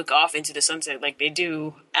can look off into the sunset like they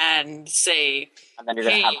do and say, and then you're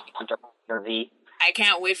gonna have Hunter V. I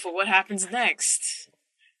can't wait for what happens next.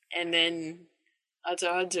 And then Hunter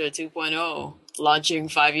x Hunter 2.0 launching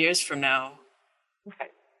 5 years from now. Okay.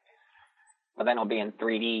 But then it'll be in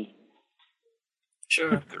 3D.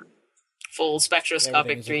 Sure. Full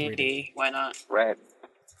spectroscopic Everything's in 3D. Why not? Right.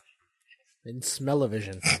 In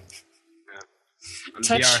smell-o-vision.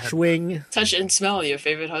 Touch and smell your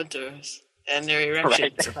favorite hunters and their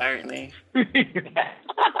erections, apparently.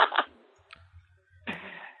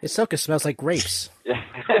 Hisoka smells like grapes.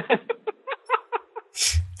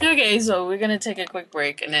 Okay, so we're gonna take a quick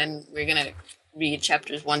break, and then we're gonna read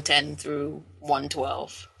chapters 110 through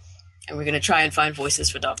 112, and we're gonna try and find voices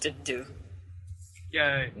for Doctor Do.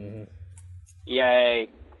 Yay! Mm-hmm. Yay!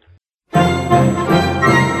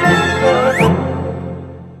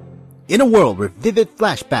 In a world where vivid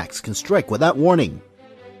flashbacks can strike without warning.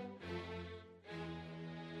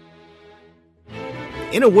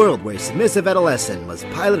 In a world where a submissive adolescent must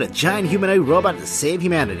pilot a giant humanoid robot to save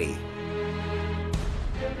humanity.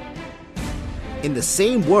 In the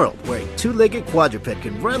same world where a two-legged quadruped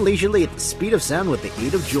can run leisurely at the speed of sound with the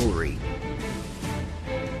aid of jewelry.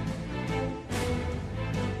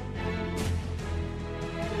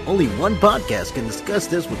 Only one podcast can discuss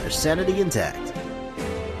this with their sanity intact.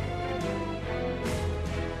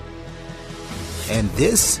 And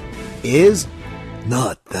this is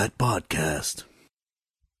Not That Podcast.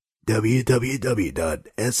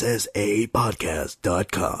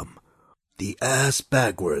 www.ssapodcast.com. The Ass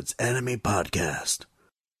Backwards Anime Podcast.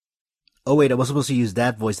 Oh wait, I was supposed to use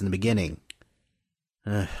that voice in the beginning.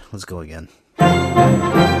 Let's go again.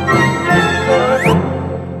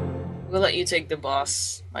 We'll let you take the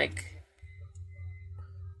boss, Mike.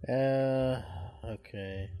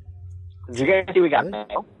 Okay. Did you guys see we got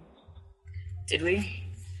mail? Did we?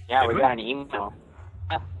 Yeah, we got an email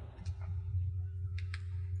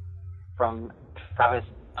from Travis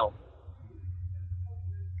L.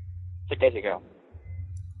 6 days ago.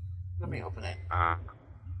 Let me open it. Yeah,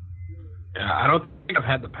 I don't think I've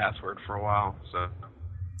had the password for a while, so.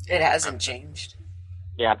 It hasn't changed.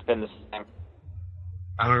 Yeah, it's been the same.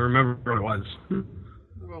 I don't remember what it was.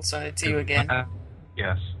 We'll send it to you again.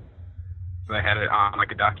 Yes. So I had it on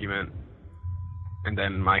like a document, and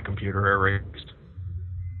then my computer erased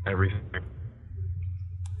everything.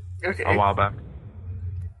 Okay. a while back.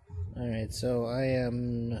 Alright, so I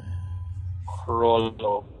am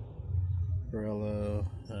Rollo.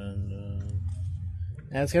 and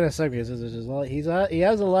it's gonna suck because there's just a lot, he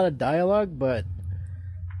has a lot of dialogue, but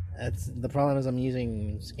that's the problem is I'm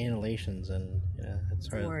using scanlations and it's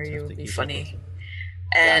hard. Where tough you to would be keep up funny. with.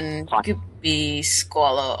 And Yeah, you could be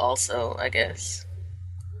Squalla also, I guess.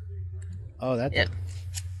 Oh, that Yep.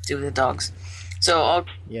 Do the dogs. So I'll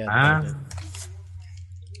yeah.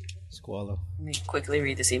 Squallow. let me quickly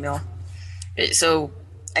read this email. So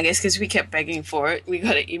I guess because we kept begging for it, we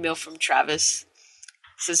got an email from Travis. It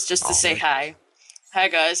says just to say hi. Hi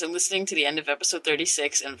guys, I'm listening to the end of episode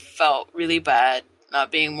 36 and felt really bad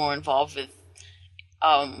not being more involved with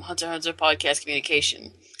Hunter x Hunter podcast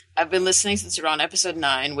communication. I've been listening since around episode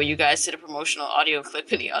 9 where you guys did a promotional audio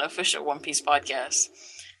clip in the unofficial One Piece podcast.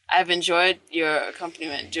 I've enjoyed your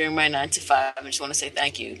accompaniment during my 9 to 5 and just want to say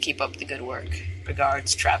thank you. Keep up the good work.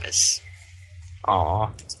 Regards, Travis.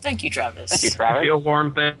 Aw. Thank you, Travis. Thank you, I Travis. feel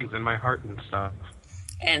warm things in my heart and stuff.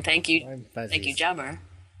 And thank you, I'm fuzzy. thank you, Jammer.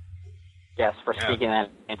 Yes, for speaking that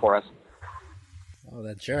in for us. Oh,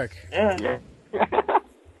 that jerk. Yeah.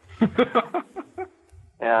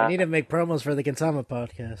 Yeah. We need to make promos for the Gintama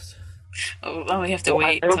podcast. Oh, well, we have to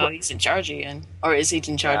wait until he's in charge again. Or is he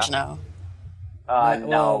in charge now?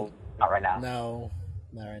 No, not right now. No,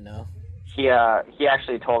 not right now. He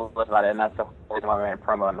actually told us about it, and that's the reason why we made a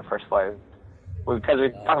promo in the first place. Because we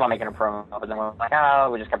talked about making a promo, but then we were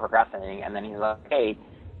like, we just kept procrastinating. And then he's like, hey,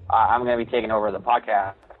 I'm going to be taking over the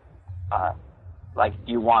podcast. Do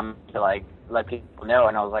you want me to, let people know?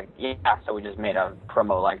 And I was like, yeah. So we just made a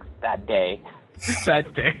promo, that day.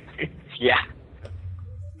 That day. Yeah.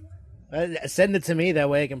 Send it to me, that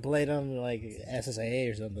way I can play it on,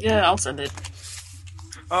 SSIA or something. Yeah, I'll send it.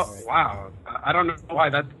 Oh, wow. I don't know why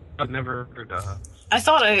that never... I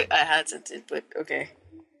thought I had sent it, but okay.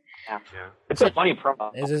 Yeah. It's a funny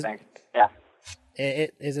promo, Is I it- think. Yeah.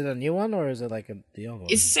 Is it a new one, or is it the old one?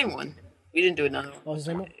 It's the same one. We didn't do another one. Oh, it's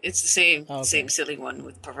the same one? It's the same, Oh, okay. same silly one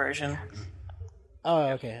with perversion. Oh,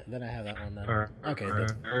 okay. Then I have that one then. Okay,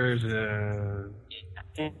 good.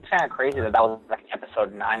 It's kind of crazy that was,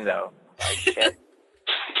 episode 9, though. Shit.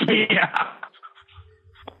 Yeah.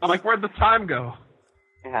 I'm like, where'd the time go?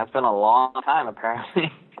 Yeah, it's been a long time,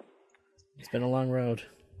 apparently. It's been a long road.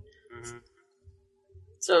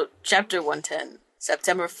 So, chapter 110,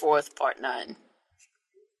 September 4th, part 9.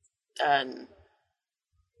 And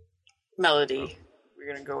Melody, we're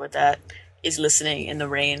going to go with that, is listening in the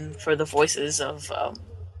rain for the voices of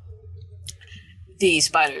the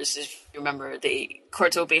spiders. If you remember,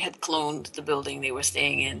 Kortobe had cloned the building they were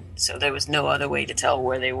staying in, so there was no other way to tell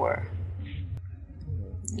where they were.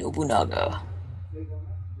 Nobunaga.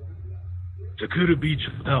 Dakota Beach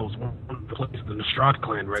Hotel was one of the places the Nostrad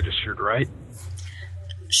clan registered, right?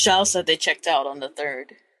 Shao said they checked out on the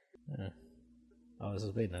 3rd. Oh, this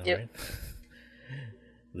is wait now, Yep. right?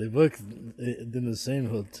 They booked in the same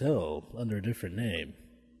hotel under a different name.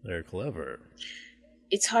 They're clever.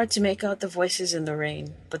 It's hard to make out the voices in the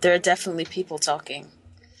rain, but there are definitely people talking.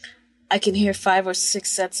 I can hear 5 or 6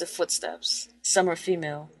 sets of footsteps. Some are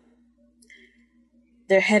female.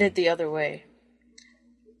 They're headed the other way.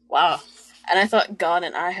 Wow. And I thought God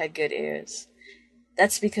and I had good ears.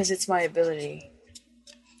 That's because it's my ability.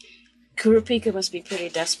 Kurapika must be pretty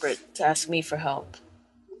desperate to ask me for help.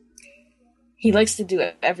 He likes to do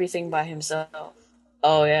everything by himself.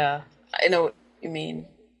 Oh yeah, I know what you mean.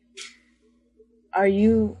 Are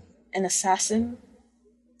you an assassin?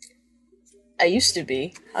 I used to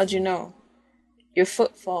be. How'd you know? Your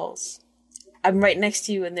footfalls. I'm right next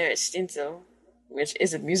to you and they're istinto, which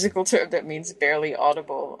is a musical term that means barely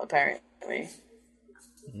audible, apparently.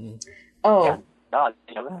 Oh. God,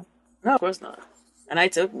 you know that? No, of course not. And I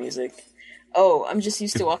took music. Oh, I'm just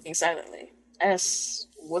used to walking silently. S,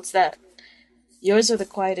 what's that? Yours are the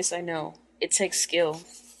quietest I know. It takes skill.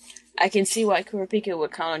 I can see why Kurapika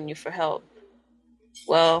would count on you for help.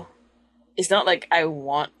 Well, it's not like I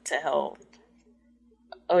want to help.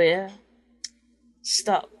 Oh yeah?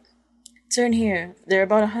 Stop. Turn here. They're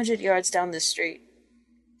about 100 yards down this street.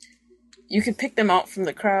 You can pick them out from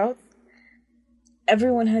the crowd.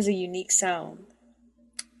 Everyone has a unique sound.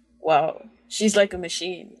 Wow, she's like a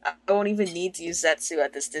machine. I won't even need to use Zetsu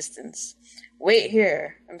at this distance. Wait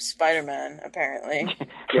here. I'm Spider-Man, apparently.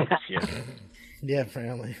 Yeah,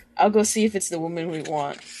 apparently. I'll go see if it's the woman we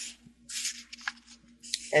want.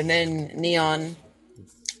 And then Neon,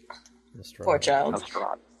 poor child.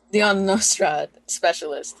 Nostrad. Neon Nostrad,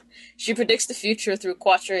 specialist. She predicts the future through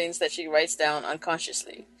quatrains that she writes down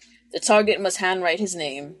unconsciously. The target must handwrite his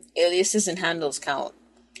name, aliases and handles count,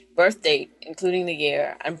 birth date, including the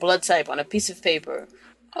year, and blood type on a piece of paper,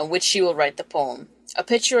 on which she will write the poem. A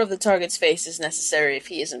picture of the target's face is necessary if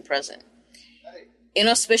he isn't present.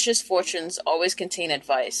 Inauspicious fortunes always contain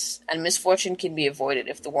advice, and misfortune can be avoided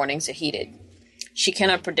if the warnings are heeded. She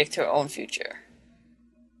cannot predict her own future.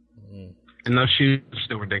 And those shoes are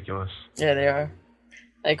still ridiculous. Yeah, they are.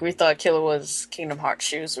 Like, we thought Killua's Kingdom Hearts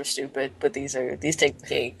shoes were stupid, but these take the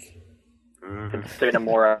cake. Consider them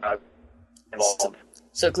more involved.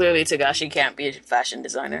 So clearly Togashi can't be a fashion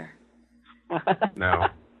designer. No.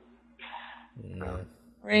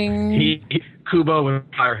 Ring. Kubo would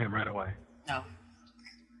fire him right away. No.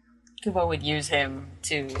 Kubo would use him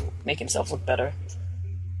to make himself look better.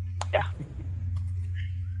 Yeah.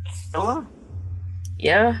 Hello?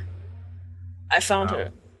 Yeah. I found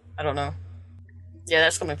her. I don't know. Yeah,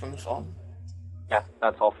 that's coming from the phone. Yeah,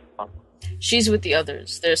 that's all fun. She's with the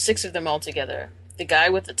others. There are 6 of them all together. The guy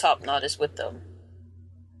with the top knot is with them.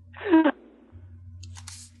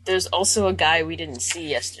 There's also a guy we didn't see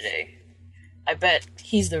yesterday. I bet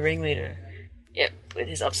he's the ringleader. Yep, with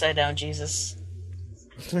his upside-down Jesus.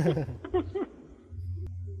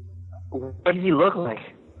 What does he look like?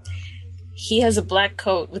 He has a black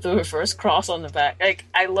coat with a reverse cross on the back. Like,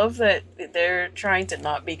 I love that they're trying to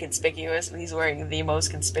not be conspicuous, but he's wearing the most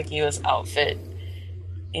conspicuous outfit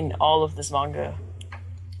in all of this manga.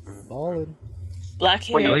 Ballin'. Black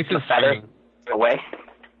hair. When you least the it's feather funny. away.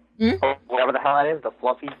 Hmm? Whatever the hell that is, the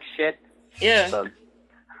fluffy shit. Yeah. The,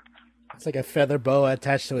 It's like a feather boa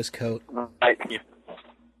attached to his coat. like,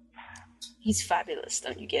 He's fabulous,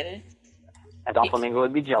 don't you get it? and Doflamingo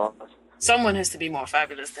would be jealous. Someone has to be more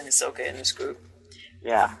fabulous than Hisoka in this group.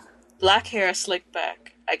 Yeah. Black hair slicked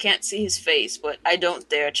back. I can't see his face, but I don't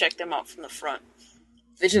dare check them out from the front.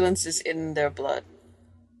 Vigilance is in their blood.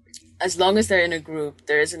 As long as they're in a group,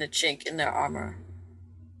 there isn't a chink in their armor.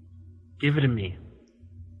 Give it to me.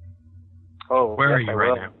 Oh, Where yes, are you I right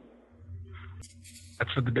will. now?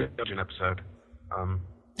 That's for the dungeon episode.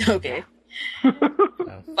 Okay.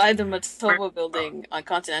 By the Matoba building on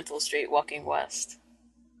Continental Street, walking west.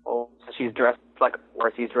 Oh, so she's dressed like,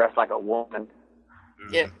 or she's dressed like a woman.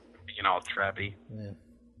 Yeah. You know, all trappy. Yeah.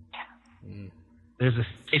 There's a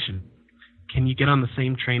station. Can you get on the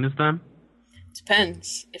same train as them?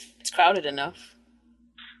 Depends, if it's crowded enough.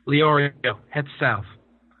 Leorio, head south.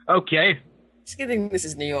 Okay. It's a good thing this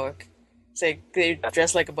is New York. It's like they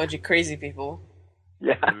dress like a bunch of crazy people.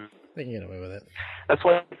 Yeah. They can get away with it. That's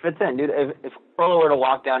what fits in, dude. If Frollo were to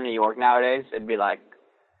walk down New York nowadays, it'd be like,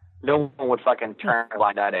 no one would fucking turn a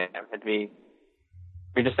blind eye to him. It'd be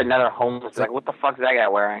just another homeless. Like, what the fuck's that guy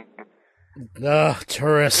wearing? Ugh, With his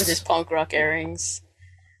tourists. punk rock earrings.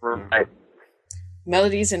 Right.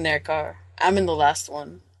 Melody's in their car. I'm in the last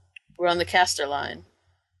one. We're on the Castor line.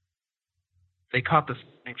 They caught the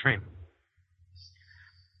same train.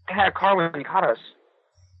 I had a car when he caught us.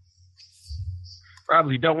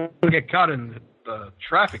 Probably don't want to get caught in the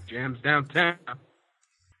traffic jams downtown.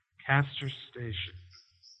 Castor Station.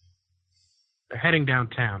 They're heading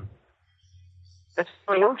downtown. That's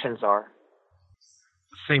where the oceans are.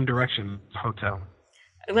 Same direction as the hotel.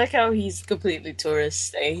 I like how he's completely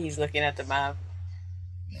tourist and he's looking at the map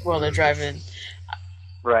while they're driving.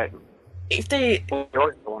 Right. If they,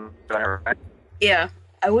 York's the one. Right. yeah,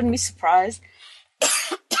 I wouldn't be surprised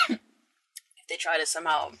if they try to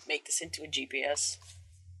somehow make this into a GPS.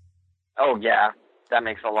 Oh, yeah. That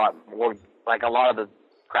makes a lot more. Like, a lot of the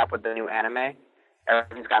crap with the new anime,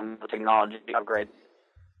 everything's got more technology upgrade.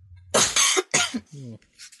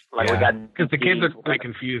 Like, we got. Because the kids are going to be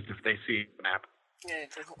confused if they see the map. Yeah,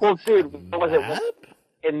 Well, dude, what was it?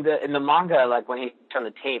 In the manga, like, when he turned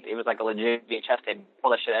the tape, it was like a legit VHS tape.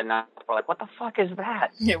 Pull that shit, and now we're like, what the fuck is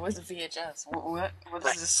that? it was a VHS. What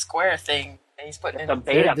is this square thing that he's putting The in?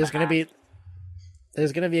 beta.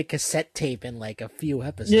 There's gonna be a cassette tape in like a few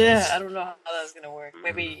episodes. Yeah, I don't know how that's gonna work.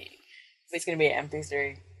 Maybe it's gonna be an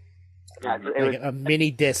MP3. Yeah, it Like was, a mini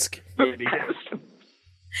disc. I'm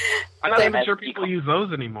not even sure people use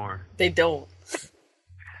those anymore. They don't.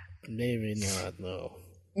 Maybe not. No.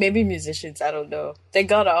 Maybe musicians. I don't know. They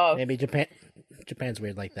got off. Maybe Japan's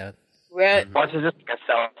weird like that. We're at, or it's just like a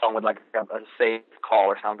cell phone with like a safe call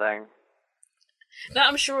or something. no,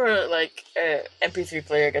 I'm sure like an MP3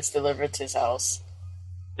 player gets delivered to his house.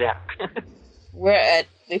 Yeah. We're at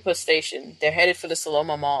Lipa Station. They're headed for the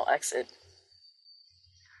Saloma Mall exit.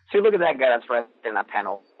 See, look at that guy that's right in that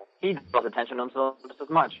panel. He draws attention to himself just as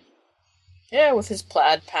much. Yeah, with his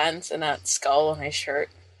plaid pants and that skull on his shirt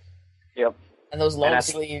Yep. and those long And I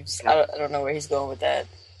think- sleeves. I don't know where he's going with that.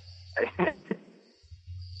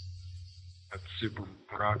 That's super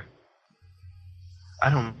rock. I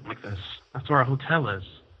don't like this. That's where our hotel is.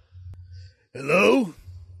 Hello?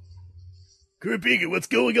 Kurapika, what's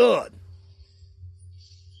going on?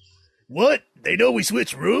 What? They know we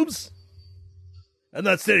switched rooms? I'm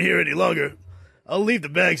not staying here any longer. I'll leave the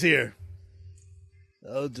bags here.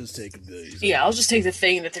 I'll just take them easy. Yeah, I'll just take the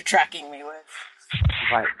thing that they're tracking me with.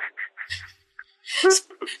 Right.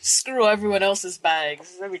 Screw everyone else's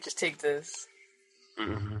bags. Let me just take this.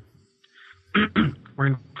 Mm-hmm. We're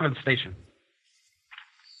in front of the station.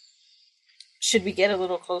 Should we get a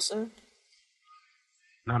little closer?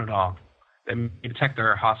 Not at all. They may detect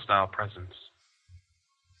our hostile presence.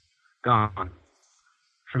 Gone.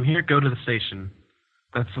 From here, go to the station.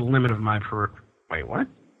 That's the limit of my Wait, what?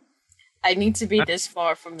 I need to be this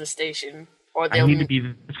far from the station, or I they'll need to be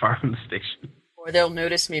this far from the station. or they'll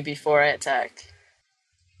notice me before I attack.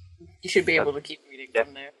 You should be able to keep reading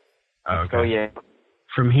from there. Oh, okay. So yeah.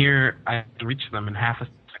 From here, I can reach them in half a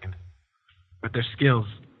second. With their skills,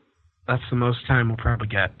 that's the most time we'll probably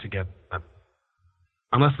get to get them.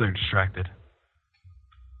 Unless they're distracted.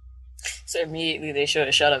 So immediately they showed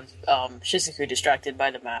a shot of Shizuku distracted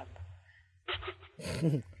by the map.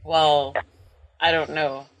 Well, I don't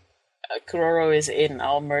know. Kuroro is in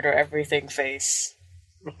I'll murder everything face.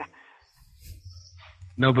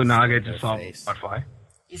 Nobunaga just saw face. butterfly.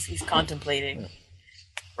 He's contemplating.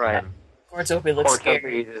 Right. Gorzopi looks Poor scared.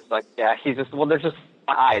 Toby, he's just like, yeah, he's just, well, there's just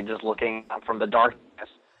one eye just looking out from the darkness.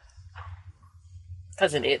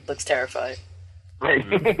 Cousin It looks terrified. Right.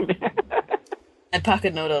 And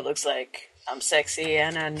Pakanoda looks like, I'm sexy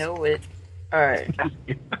and I know it. Alright.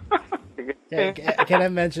 Can I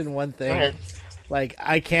mention one Go thing? ahead. Like,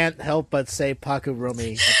 I can't help but say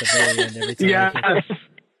Pakuromi at the very end every time. Yeah.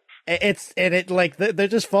 They're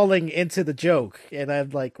just falling into the joke, and I'm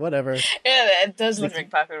like, whatever. Yeah, it does look like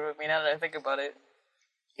Pakanomi now that I think about it.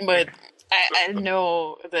 But I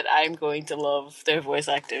know that I'm going to love their voice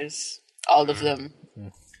actors. All of them.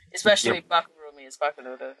 Especially Pakuromi as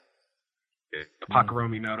Pakanoda.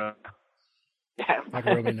 Pakaromi Noda. Yeah.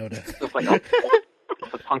 Pakuromi Noda. Just like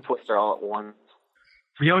a tongue twister all at once.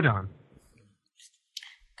 Ryodon.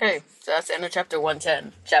 Okay, so that's the end of chapter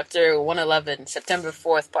 110. Chapter 111, September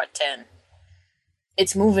 4th, part 10.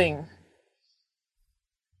 It's moving.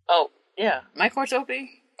 Oh, yeah. My Cortopi?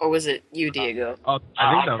 Or was it you, Diego? Oh,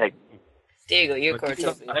 I think so. Diego, your But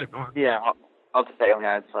Cortopi. I don't know. Yeah, I'll just say,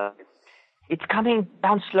 yeah, it's like, it's coming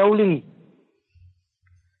down slowly.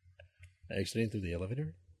 Exiting through the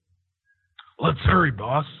elevator? Let's hurry,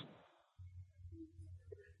 boss.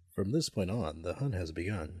 From this point on, the hunt has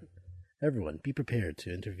begun. Everyone, be prepared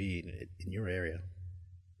to intervene in your area.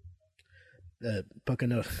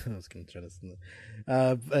 Pakanoda, I was going to try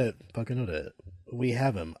to. Pakanoda, we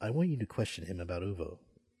have him. I want you to question him about Uvo.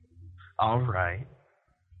 All right.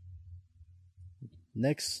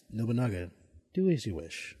 Next, Nobunaga, do as you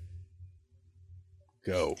wish.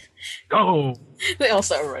 Go. Go. They all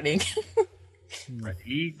start running.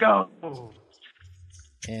 Ready, go.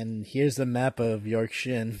 And here's the map of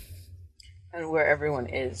Yorkshin. And where everyone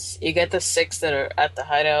is. You get the 6 that are at the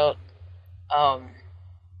hideout.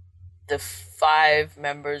 The 5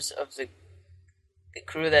 members of the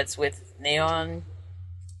crew that's with Neon.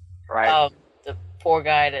 Right. The poor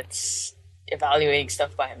guy that's evaluating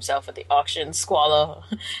stuff by himself at the auction, Squalla,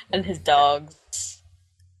 and his dogs.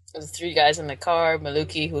 There's 3 guys in the car,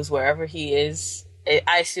 Maluki, who's wherever he is.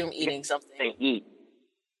 I assume eating something. They eat.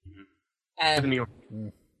 And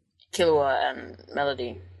Killua and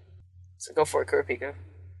Melody. So go for it, Kurapika.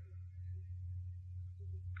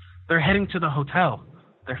 They're heading to the hotel.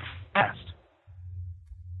 They're fast.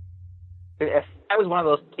 If I was one of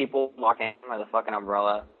those people walking by the fucking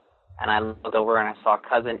umbrella, and I looked over and I saw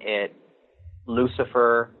Cousin It,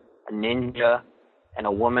 Lucifer, a ninja, and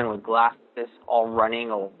a woman with glasses all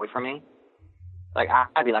running away from me, like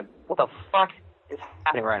I'd be like, what the fuck is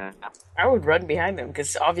happening right now? I would run behind them,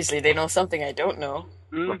 because obviously they know something I don't know.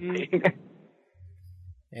 Mm-hmm.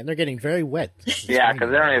 And they're getting very wet. Yeah, because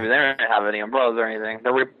they don't have any umbrellas or anything.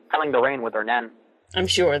 They're repelling the rain with their nen. I'm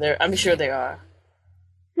sure they are.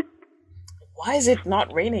 Why is it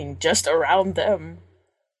not raining just around them?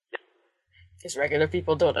 Because regular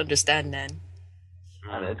people don't understand then.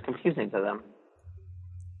 And it's confusing to them.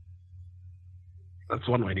 That's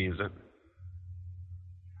one way to use it.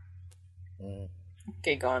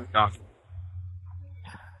 Okay, gone. Doc.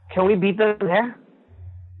 Can we beat them there?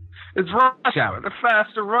 It's rush hour. They're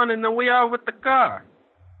faster running than we are with the car.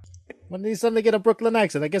 When did he suddenly get a Brooklyn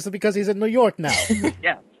accent? I guess it's because he's in New York now.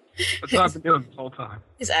 Yeah. That's what I've been doing this whole time.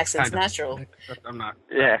 His accent's Kind of. natural. I'm not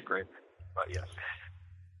Yeah. great, but yes.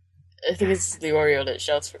 I think it's the Oreo that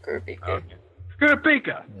shouts for Kurapika. Okay.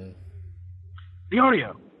 Kurapika! The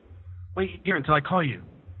audio. Wait here until I call you.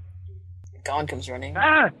 Gon comes running.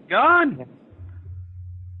 Ah, gone!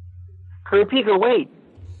 Kurapika, wait.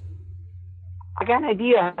 I got an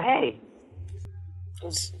idea. Hey.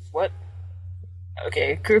 What?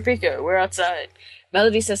 Okay, Kurapika, we're outside.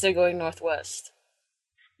 Melody says they're going northwest.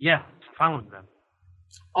 Yeah, following them.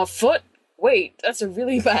 On foot? Wait, that's a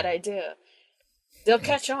really bad idea. They'll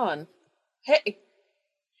catch on. Hey,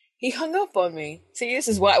 he hung up on me. See, this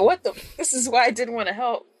is why. This is why I didn't want to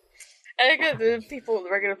help. And I get the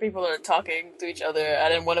regular people are talking to each other,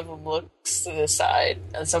 and then one of them looks to the side,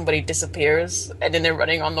 and somebody disappears, and then they're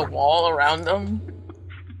running on the wall around them.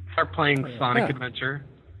 Start playing Sonic Adventure.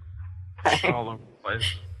 All over the place.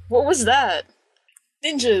 What was that?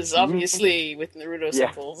 Ninjas, obviously, with Naruto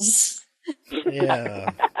symbols.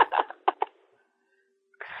 Yeah.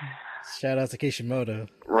 Shout out to Kishimoto.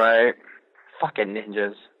 Right. Fucking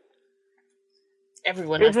ninjas.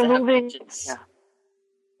 Everyone has to have ninjas. Yeah.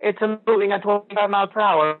 It's moving at 25 miles per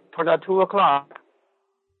hour toward 2 o'clock.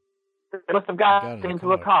 They must have got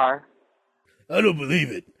into a car. I don't believe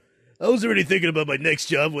it. I was already thinking about my next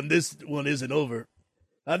job when this one isn't over.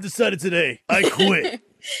 I've decided today. I quit.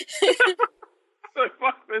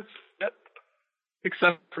 Fuck this shit.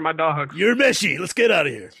 Except for my dog. You're Meshi. Let's get out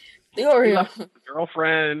of here. The Oreo.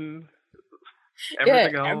 Girlfriend.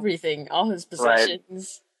 Everything else. Everything. All his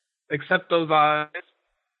possessions. Right. Except those eyes.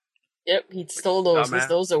 Yep, he stole those because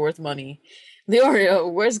those are worth money. The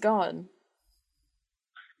Oreo, where's gone?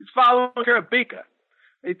 He's following Kurapika.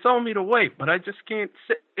 They told me to wait, but I just can't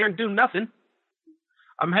sit there and do nothing.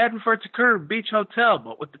 I'm heading for Takuru Beach Hotel,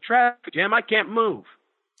 but with the traffic jam, I can't move.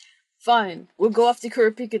 Fine, we'll go off to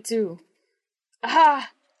Kurapika too. Aha!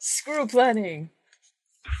 Screw planning.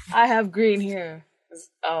 I have green hair.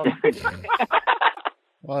 Oh.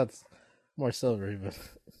 Well, it's more silvery, but...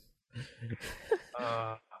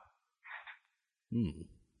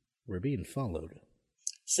 We're being followed.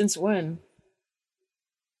 Since when?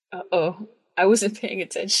 Uh-oh. I wasn't paying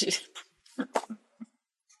attention.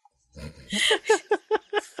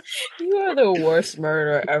 You are the worst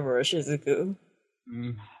murderer ever, Shizuku.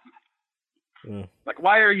 Like,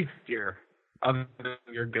 why are you here? Other than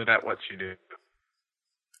you're good at what you do.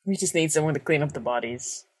 We just need someone to clean up the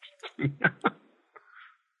bodies. Where's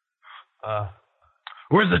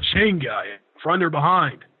the chain guy? Front or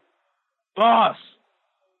behind? Boss!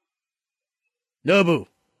 Nobu,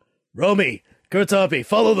 Romy, Kurtopi,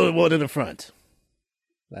 follow the one in the front.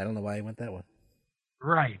 I don't know why he went that one.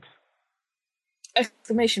 Right.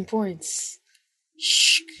 Exclamation points.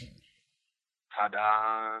 Shh.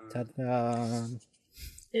 Ta-da. Ta-da.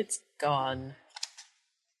 It's gone.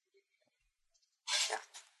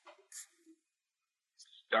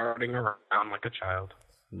 Darting around like a child.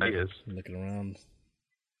 He is. Looking around.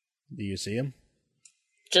 Do you see him?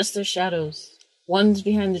 Just their shadows. One's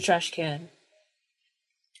behind the trash can.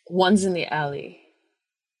 One's in the alley.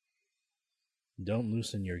 Don't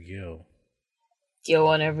loosen your gyo. Gyo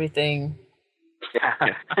on everything.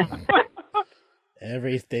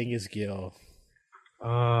 Everything is gyo.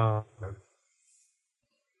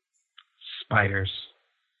 Spiders.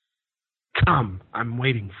 Come, I'm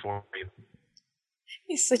waiting for you.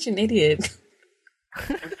 He's such an idiot.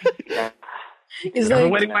 He's I've been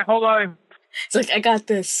like, waiting my whole life. it's like, I got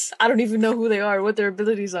this. I don't even know who they are, what their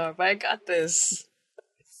abilities are, but I got this.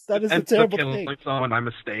 That is a And terrible so thing. killing someone by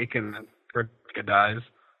mistake and then Kurapika dies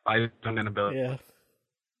by his own inability. Yeah.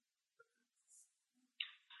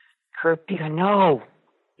 Kurapika, no.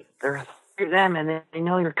 There are three of them, and they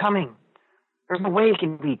know you're coming. There's no way you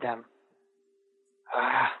can beat them.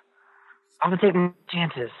 I'm taking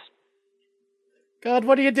chances. God,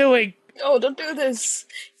 what are you doing? Oh, don't do this.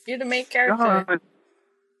 You're the main character. God.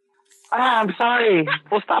 I'm sorry.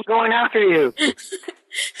 We'll stop going after you.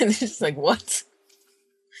 And it's just like, what?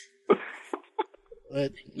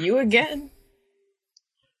 What? You again?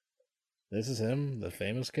 This is him, the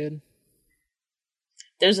famous kid?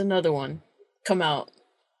 There's another one. Come out.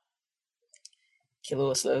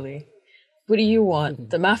 Killua slowly. What do you want?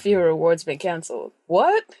 The Mafia reward's been cancelled.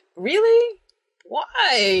 What? Really?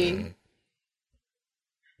 Why?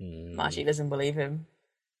 Machi doesn't believe him.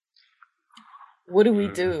 What do we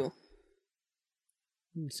do?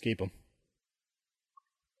 Just keep him.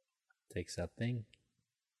 Takes that thing.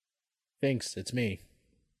 Thanks, it's me.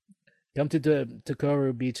 Come to the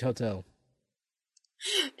Takuru Beach Hotel.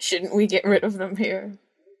 Shouldn't we get rid of them here?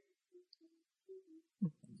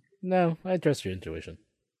 No, I trust your intuition.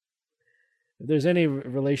 If there's any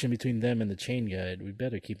relation between them and the chain guide, we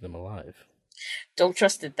better keep them alive. Don't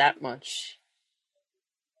trust it that much.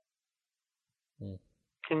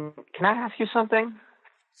 Can I ask you something?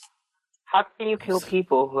 How can you kill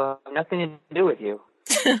people who have nothing to do with you?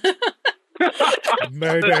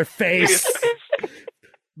 Murder face!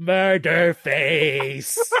 Murder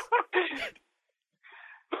face!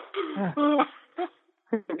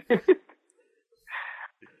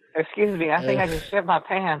 Excuse me, I think I just shit my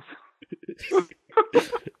pants.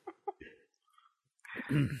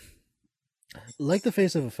 Like the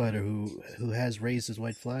face of a fighter who has raised his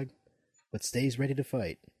white flag, but stays ready to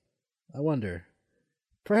fight. I wonder.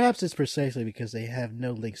 Perhaps it's precisely because they have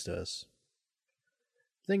no links to us.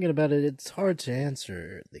 Thinking about it, it's hard to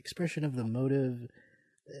answer. The expression of the motive,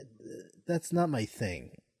 that's not my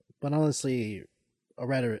thing. But honestly, or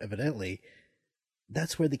rather evidently,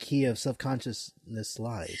 that's where the key of self-consciousness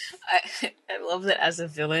lies. I love that as a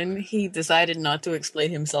villain, he decided not to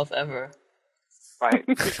explain himself ever. Right.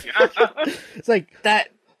 It's like That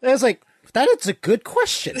it's like that is a good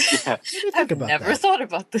question. Yeah. I've never thought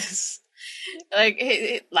about this. Like,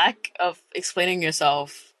 lack of explaining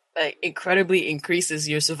yourself incredibly increases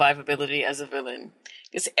your survivability as a villain.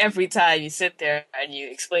 Because every time you sit there and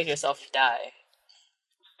you explain yourself, you die.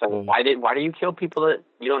 So why do you kill people that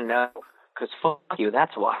you don't know? Because fuck you,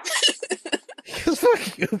 that's why. Because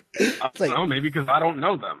fuck you. It's like, No, maybe because I don't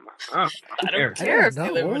know them. Oh, I don't I care if don't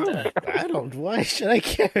you live with know. that. I don't. Why should I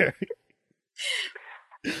care?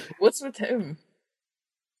 What's with him?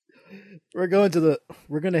 We're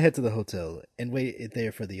gonna head to the hotel and wait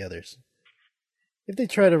there for the others. If they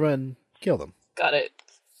try to run, kill them. Got it.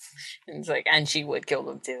 And it's like, and she would kill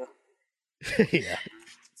them too. Yeah.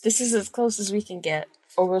 This is as close as we can get,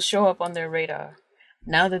 or we'll show up on their radar.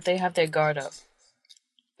 Now that they have their guard up.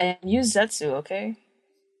 And use Zetsu, okay?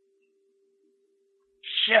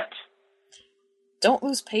 shit. Don't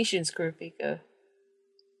lose patience, Kurapika.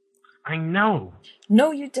 I know.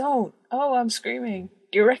 No, you don't. Oh, I'm screaming.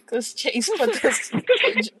 Your reckless chase put this.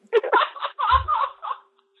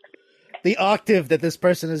 The octave that this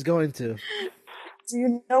person is going to. Do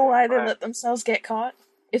you know why they let themselves get caught?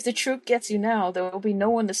 If the troop gets you now, there will be no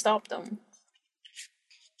one to stop them.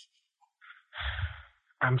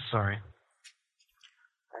 I'm sorry.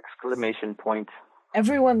 Exclamation point.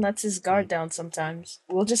 Everyone lets his guard down sometimes.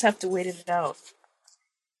 We'll just have to wait it out.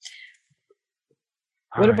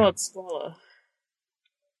 What Alright. about Squalla?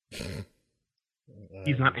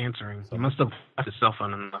 He's not answering. He must have left his cell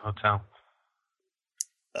phone in the hotel.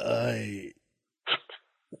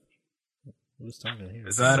 Who's talking here?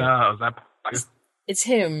 Is that It's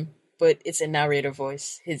him, but it's a narrator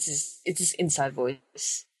voice. It's his inside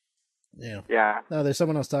voice. Yeah. Yeah. No, there's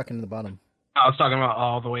someone else talking in the bottom. I was talking about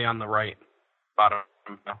all the way on the right. Bottom.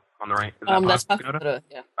 On the right. Is that That's Pakunoda? Pakunoda,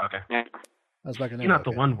 yeah. Okay. Yeah. I was back in there. He's not the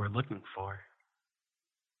okay. one we're looking for.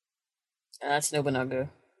 That's Nobunaga.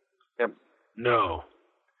 Yep. No.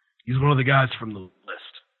 He's one of the guys from the list.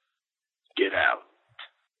 Get out.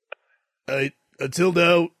 Until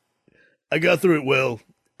now, I got through it well.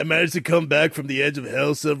 I managed to come back from the edge of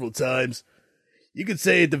hell several times. You could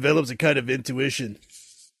say it develops a kind of intuition.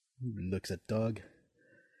 Looks at dog.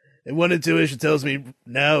 And one intuition tells me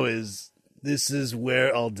now is, this is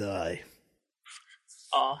where I'll die.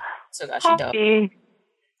 Aw, so got she dog.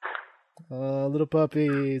 Oh, little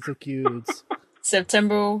puppy, so cute. Chapter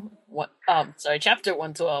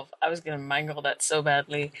 112. I was gonna mangle that so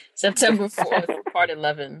badly. September 4th, part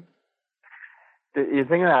 11. The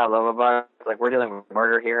thing that I love about it is, like, we're dealing with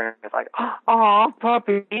murder here, and it's like, oh,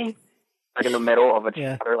 puppy. Like, in the middle of a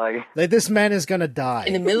Yeah. chapter, like... Like, this man is gonna die.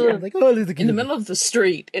 In the middle of Like, oh, look at in the middle of the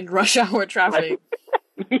street in rush hour traffic.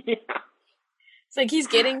 It's like he's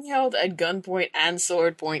getting held at gunpoint and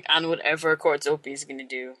sword point and whatever Kortzopi is gonna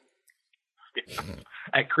do.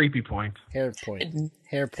 At creepy point. Hair point. And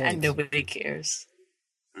Hair point. nobody cares.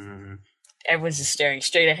 Mm-hmm. Everyone's just staring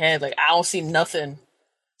straight ahead, like, I don't see nothing.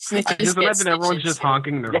 Snitches Just get imagine everyone's stitches. just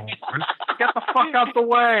honking their horn. Get the fuck out the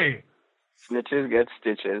way! Snitches get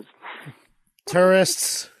stitches.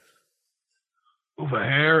 Tourists. Move a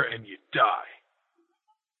hair and you die.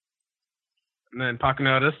 And then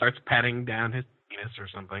Pakunoda starts patting down his penis or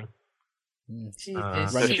something. She Right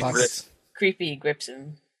is Right in she- the pockets. creepy grips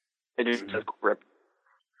him. It just says grip.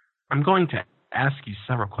 I'm going to ask you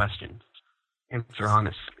several questions. Answer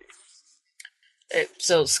honestly.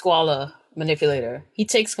 So Squalla, manipulator, he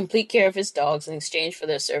takes complete care of his dogs in exchange for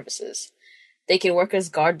their services. They can work as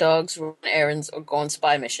guard dogs, run errands, or go on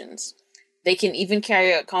spy missions. They can even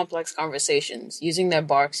carry out complex conversations, using their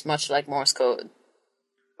barks much like Morse code.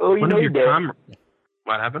 Oh, you One know of you your did.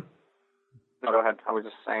 What happened? No, go ahead. I was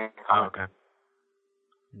just saying. Oh, okay.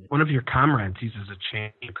 One of your comrades uses a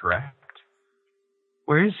chain, correct?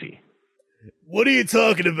 Where is he? What are you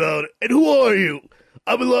talking about? And who are you?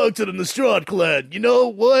 I belong to the Nostrad clan. You know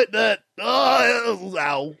what?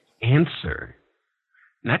 Ow. Answer.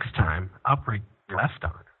 Next time, I'll break your left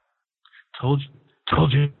arm. Told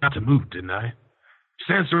you not to move, didn't I? Just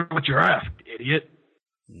answer what you're asked, idiot.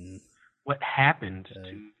 What happened to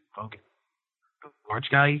Hogan? orange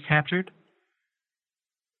guy you captured?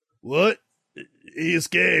 What? He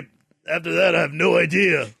escaped. After that, I have no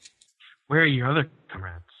idea. Where are your other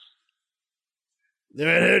comrades?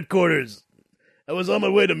 They're at headquarters. I was on my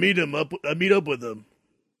way to meet up with them.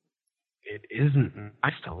 It isn't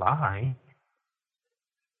nice to lie.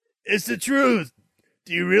 It's the truth.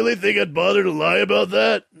 Do you really think I'd bother to lie about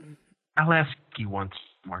that? I'll ask you once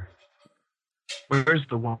more. Where's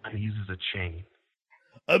the one who uses a chain?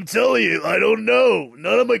 I'm telling you, I don't know.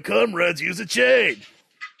 None of my comrades use a chain.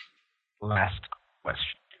 Last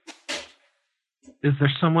question. Is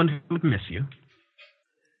there someone who would miss you?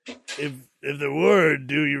 If there were,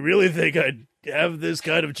 do you really think I'd have this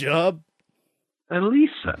kind of job?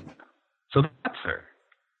 Elisa. So that's her.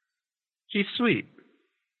 She's sweet.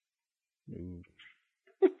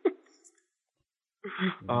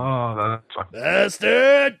 Oh, that's fucking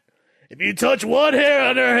Bastard! If you touch one hair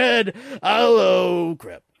on her head, oh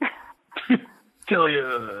crap. kill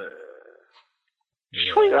you.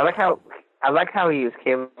 I like how he was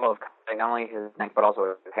capable of cutting not only his neck but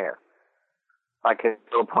also his hair, like his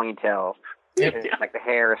little ponytail. Like the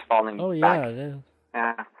hair is falling Oh back. yeah.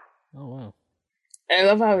 Yeah. Oh wow. I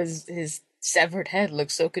love how his severed head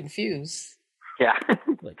looks so confused. Yeah.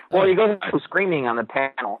 Like, Well, he goes from screaming on the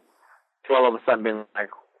panel to all of a sudden being like,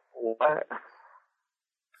 "What?"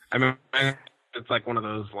 I mean, it's like one of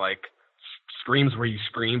those like screams where you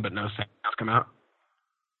scream but no sounds come out.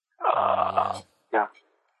 Yeah.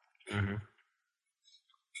 Mm-hmm.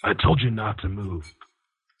 I told you not to move.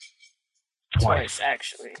 Twice,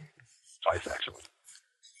 actually. actually.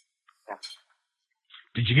 Yeah.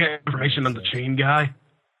 Did you get information on the chain guy?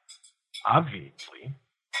 Obviously.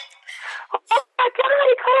 Oh my God!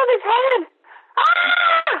 He cut off his head.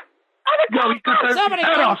 Ah! Yo, he cut his Somebody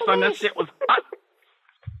head call off, the son. That police. shit was hot.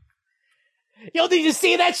 Yo, did you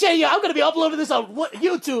see that shit? Yo, I'm gonna be uploading this on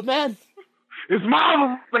YouTube, man. His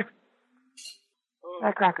mom.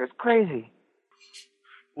 That cracker's crazy.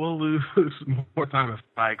 We'll lose more time if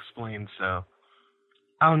I explain, so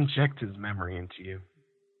I'll inject his memory into you.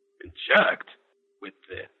 Inject? With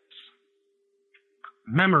this.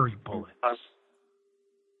 Memory bullets.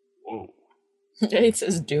 Whoa. It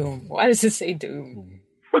says Doom. Why does it say Doom?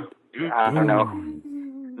 I don't know.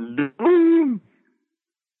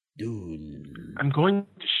 Dude. I'm going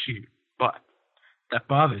to shoot, but that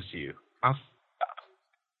bothers you. I'll stop.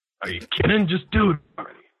 Are you kidding? Just do it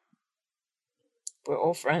already. We're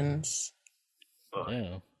all friends.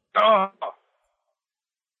 Yeah. Oh,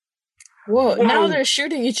 Whoa, Whoa. now they're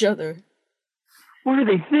shooting each other. What are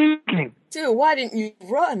they thinking? Dude, why didn't you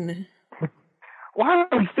run? Why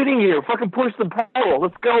are we sitting here? Fucking push the pedal.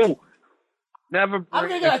 Let's go. never I'm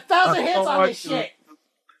bring gonna get 1,000 hits on sword this to- shit.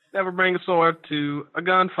 Never bring a sword to a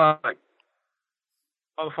gunfight.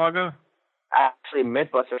 Motherfucker. Actually,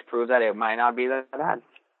 Mythbusters proves that it might not be that bad.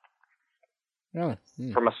 Oh,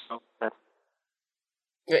 hmm. From a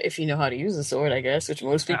If you know how to use a sword, I guess, which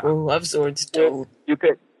most people who have swords don't.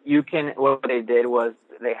 you can. What they did was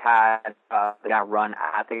they had the guy run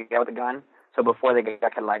at the guy with the gun. So before the guy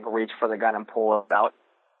could like reach for the gun and pull it out,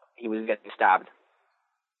 he was getting stabbed.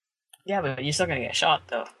 Yeah, but you're still gonna get shot,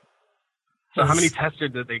 though. So how many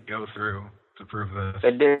testers did they go through to prove this?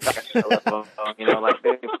 They did like a show of them, like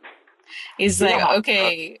they, He's You like, know how-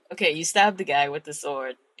 okay, you stabbed the guy with the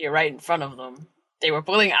sword. You're right in front of them. They were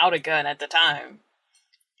pulling out a gun at the time.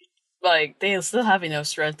 Like, they'll still have enough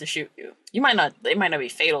strength to shoot you. They might not be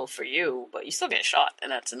fatal for you, but you still get shot,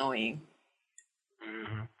 and that's annoying.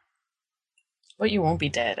 Mm-hmm. But you won't be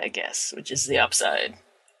dead, I guess, which is the upside.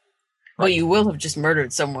 Well, you will have just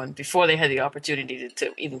murdered someone before they had the opportunity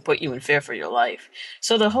to even put you in fear for your life.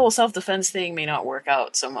 So the whole self-defense thing may not work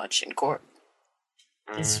out so much in court.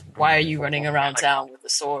 Is why are you running around town with a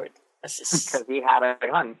sword? That's just... because he had a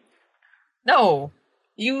gun. No!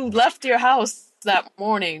 You left your house that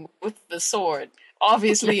morning with the sword,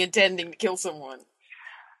 obviously intending to kill someone.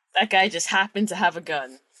 That guy just happened to have a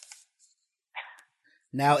gun.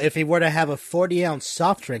 Now, if he were to have a 40-ounce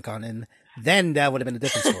soft drink on him, then that would have been a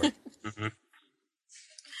different story. Mm-hmm.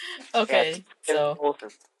 Okay, so...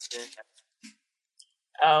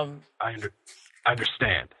 I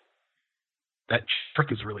understand. That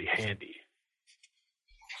trick is really handy.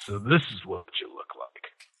 So this is what you look like,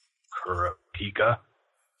 Kurapika.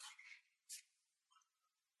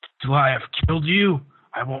 Till I have killed you,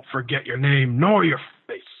 I won't forget your name nor your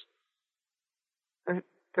face.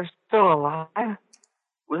 They're still alive?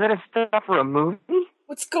 Was that a stuff for a movie?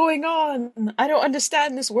 What's going on? I don't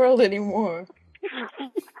understand this world anymore.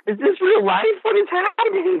 Is this real life? What is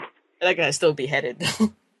happening? That guy's still beheaded,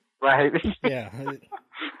 though. Right. Yeah.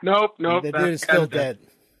 Nope. The dude is still dead.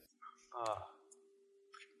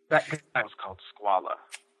 That guy was called Squalla.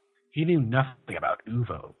 He knew nothing about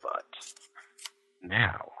Uvo, but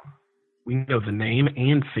now we know the name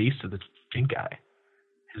and face of the pink guy.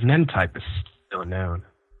 His Nen type is still unknown.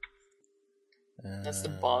 That's the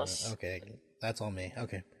boss. Okay, that's all me.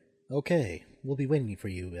 Okay, we'll be waiting for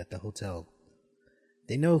you at the hotel.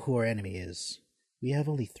 They know who our enemy is. We have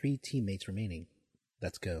only 3 teammates remaining.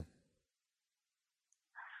 Let's go.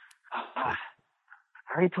 I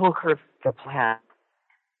already told Kurt the plan.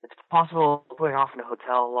 It's possible putting off in a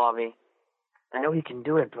hotel lobby. I know he can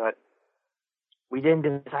do it, but we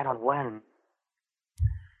didn't decide on when.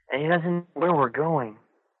 And he doesn't know where we're going.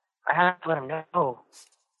 I have to let him know.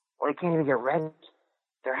 Or he can't even get ready.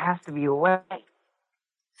 There has to be a way.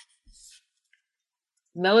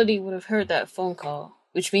 Melody would have heard that phone call,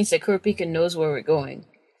 which means that Kurapika knows where we're going.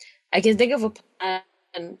 I can think of a plan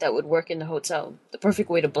that would work in the hotel, the perfect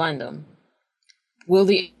way to blind them. Will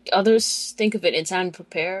the others think of it in time to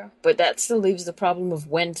prepare? But that still leaves the problem of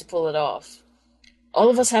when to pull it off. All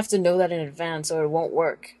of us have to know that in advance or it won't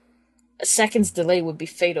work. A second's delay would be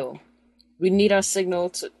fatal. We need our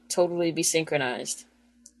signal to totally be synchronized.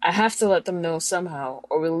 I have to let them know somehow,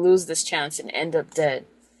 or we'll lose this chance and end up dead.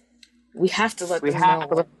 We have to let them know. We have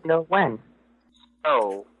to let them know when.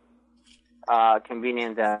 So,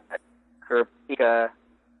 convenient that Kurapika,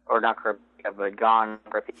 or not Kurapika, but Gon and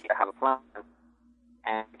Kurapika have a plan.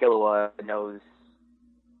 And Killua knows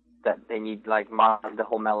that they need, the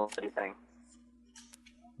whole melody thing.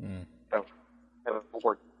 So, it will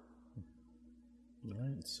work.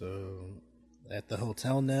 Alright, so at the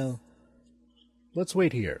hotel now. Let's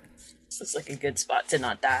wait here. This looks like a good spot to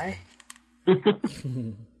not die.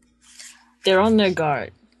 They're on their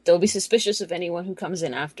guard. They'll be suspicious of anyone who comes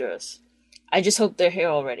in after us. I just hope they're here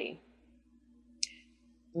already.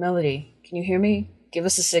 Melody, can you hear me? Give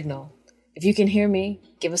us a signal. If you can hear me,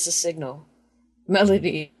 give us a signal.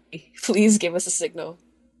 Melody, please give us a signal.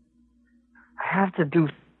 I have to do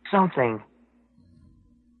something.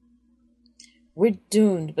 We're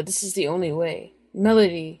doomed, but this is the only way.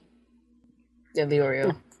 Melody. Yeah,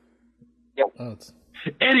 Leorio. Yep. Oh,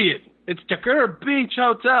 Idiot! It's Takura Beach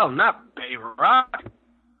Hotel, not Bay Rock.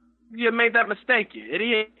 You made that mistake, you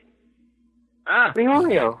idiot.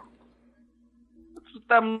 Leorio. What's with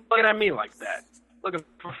them looking at me like that? Looking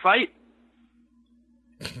for a fight?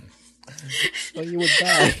 oh, you would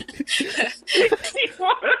die.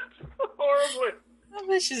 What? Horribly. How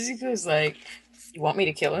much Shizuku's like, you want me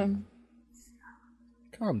to kill him?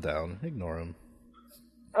 Calm down. Ignore him.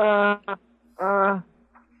 What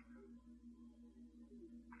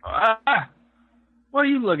are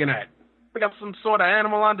you looking at? We got some sort of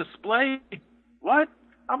animal on display? What?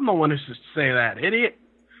 I'm the one who should say that, idiot.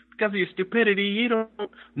 Because of your stupidity, you don't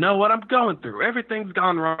know what I'm going through. Everything's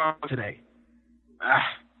gone wrong today. I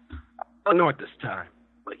don't know it this time.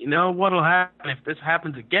 But you know what'll happen if this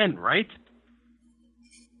happens again, right?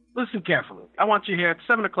 Listen carefully. I want you here at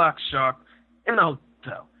 7 o'clock sharp in the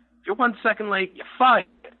hotel. If you're 1 second late, you're fired.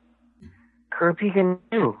 Kurapika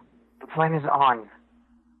knew. The plan is on.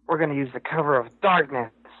 We're going to use the cover of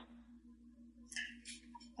darkness.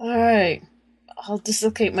 Alright. I'll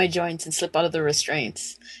dislocate my joints and slip out of the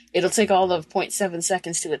restraints. It'll take all of 0.7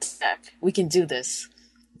 seconds to attack. We can do this.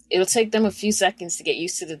 It'll take them a few seconds to get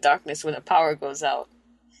used to the darkness when the power goes out.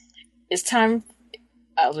 It's time...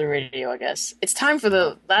 I'll do radio, I guess. It's time for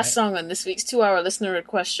the last song on this week's 2-hour listener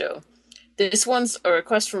request show. This one's a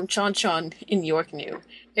request from Chon Chon in York New.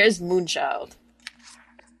 Here's Moonchild.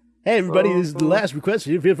 Hey everybody, this is the last request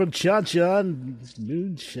here from Chon Chon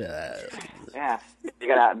Moonchild. Yeah. You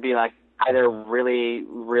gotta be like either really,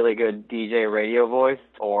 really good DJ radio voice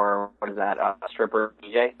or, what is that, stripper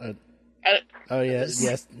DJ? Oh yeah,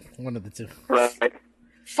 yes, one of the two. Right.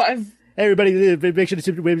 5... Hey everybody, make sure to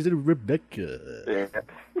tip your waves to Rebecca. Yeah.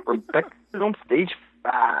 Rebecca's on stage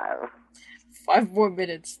 5. 5 more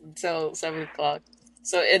minutes until 7 o'clock.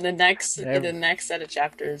 So in the next set of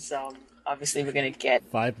chapters, obviously we're gonna get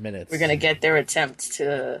 5 minutes. We're gonna get their attempt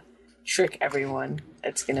to trick everyone.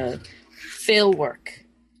 That's gonna fail work.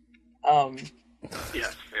 Yes,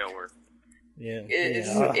 fail work. Yeah.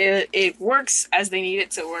 It works as they need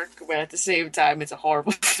it to work, but at the same time, it's a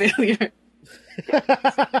horrible failure.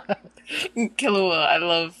 Killua, I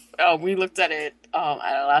love. We looked at it at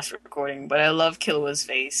our last recording, but I love Killua's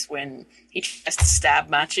face when he tries to stab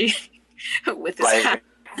Machi with his hand,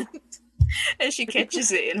 and she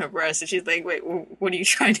catches it in her breast, and she's like, "Wait, what are you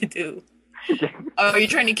trying to do? Oh, you're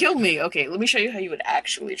trying to kill me? Okay, let me show you how you would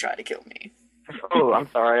actually try to kill me." Oh, I'm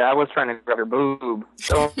sorry. I was trying to grab your boob.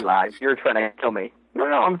 Don't lie. You're trying to kill me. No,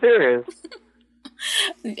 I'm serious.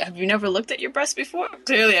 Have you never looked at your breasts before?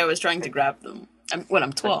 Clearly, I was trying to grab them when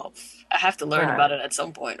I'm 12. I have to learn Yeah. about it at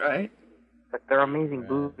some point, right? But they're amazing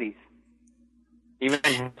boobies. Even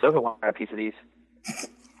Hisoka wanted a piece of these.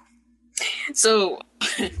 So,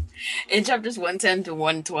 in chapters 110 to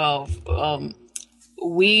 112,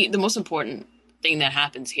 the most important thing that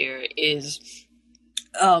happens here is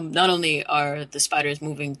not only are the spiders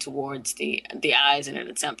moving towards the eyes in an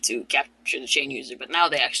attempt to capture the chain user, but now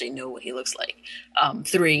they actually know what he looks like.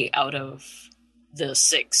 3 out of the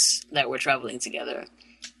 6 that were traveling together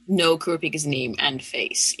know Kurapika's name and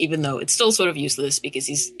face, even though it's still sort of useless because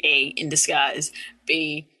he's A, in disguise,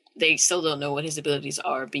 B, they still don't know what his abilities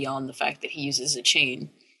are beyond the fact that he uses a chain,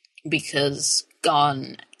 because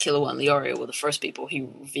Gon, Killua, and Leorio were the first people he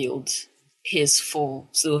revealed his full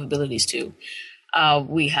slew of abilities to.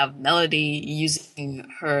 We have Melody using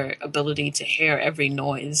her ability to hear every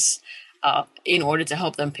noise in order to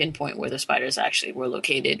help them pinpoint where the spiders actually were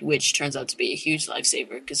located, which turns out to be a huge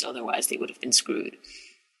lifesaver because otherwise they would have been screwed.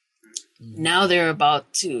 Now they're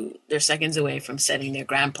seconds away from setting their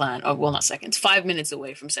grand plan, or well, not seconds, 5 minutes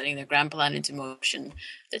away from setting their grand plan into motion.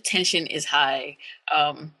 The tension is high.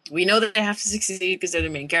 We know that they have to succeed because they're the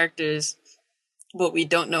main characters, but we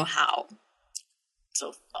don't know how.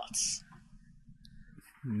 So, thoughts?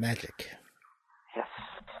 Magic. Yes.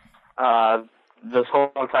 This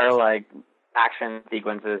whole entire, action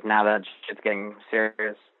sequences, now that shit's getting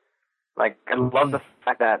serious. I love the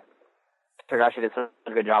fact that Togashi did such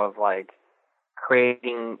a good job of,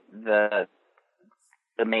 creating the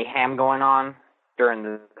mayhem going on during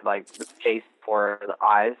the chase for the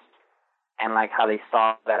eyes, and, how they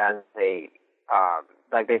saw that as they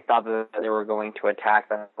thought that they were going to attack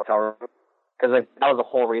the hotel room. Because, that was the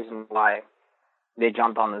whole reason why they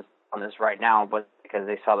jumped on this right now, was because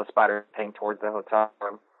they saw the spider heading towards the hotel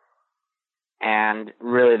room. And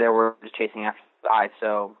really, they were just chasing after the eye.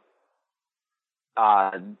 So,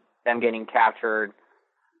 them getting captured,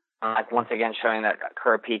 once again showing that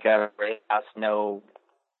Kurapika really has no,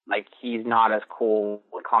 he's not as cool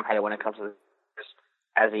with calm-headed when it comes to this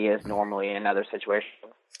as he is normally in other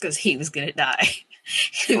situations. Because he was going to die.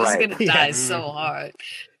 He was going to die so hard.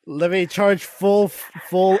 Let me charge full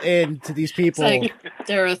in to these people. It's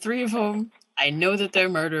there are 3 of them. I know that they're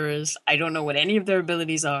murderers. I don't know what any of their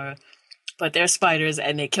abilities are, but they're spiders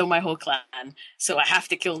and they kill my whole clan, so I have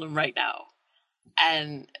to kill them right now.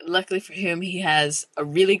 And luckily for him, he has a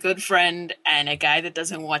really good friend and a guy that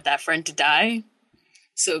doesn't want that friend to die.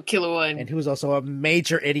 So Killua and who's also a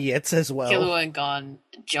major idiot as well. Killua and Gon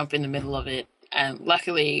jump in the middle of it, and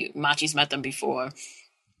luckily Machi's met them before,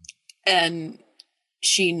 and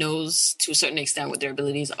she knows to a certain extent what their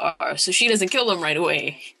abilities are, so she doesn't kill them right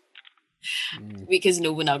away. Because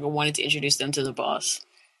Nobunaga wanted to introduce them to the boss.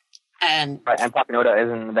 And Pakinoda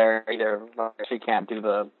isn't there either. She can't do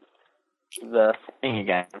the thing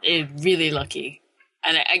again. Really lucky.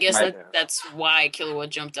 And I guess that's why Killua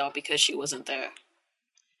jumped out, because she wasn't there.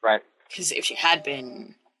 Right. Because if she had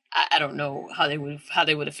been, I don't know how they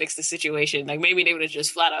would have fixed the situation. Maybe they would have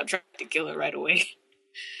just flat out tried to kill her right away.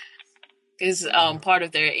 Because part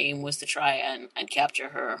of their aim was to try and capture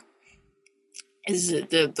her.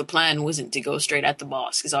 The plan wasn't to go straight at the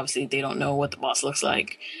boss, because obviously they don't know what the boss looks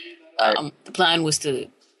like. Right. The plan was to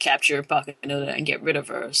capture Pakinoda and get rid of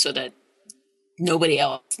her so that nobody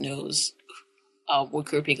else knows what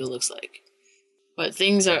Kurapika looks like. But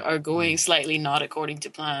things are going slightly not according to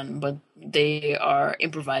plan, but they are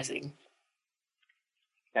improvising.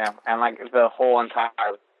 Yeah, and the whole entire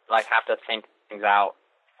have to think things out.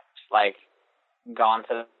 Gone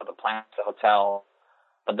to the plan to the hotel,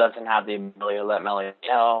 but doesn't have the ability to let Melody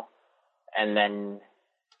know, and then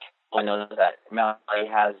I know that Melody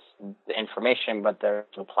has the information, but there's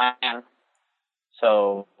no plan.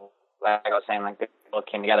 So, like I was saying, they both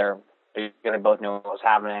came together. They both knew what was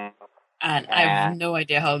happening. And I have no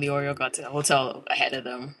idea how Leorio got to the hotel ahead of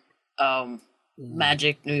them.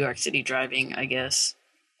 Magic New York City driving, I guess.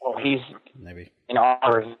 Well, he's maybe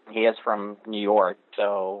he is from New York,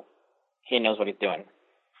 so he knows what he's doing.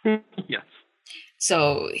 Yes.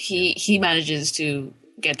 So he manages to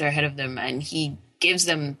get there ahead of them, and he gives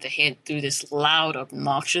them the hint through this loud,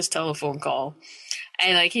 obnoxious telephone call.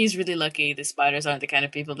 And he's really lucky the spiders aren't the kind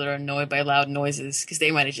of people that are annoyed by loud noises, because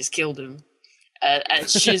they might have just killed him.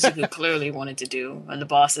 As Shizuku clearly wanted to do. And the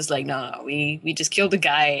boss is like, no, we just killed a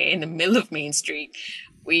guy in the middle of Main Street.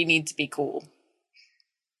 We need to be cool.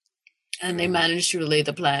 And they managed to relay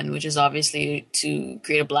the plan, which is obviously to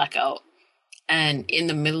create a blackout. And in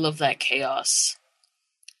the middle of that chaos,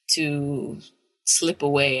 to slip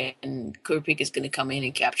away, and Kurapika is going to come in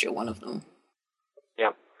and capture one of them.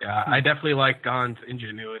 Yep. Yeah, I definitely like Gon's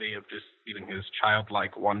ingenuity of just using his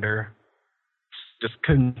childlike wonder just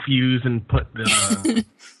confuse and put the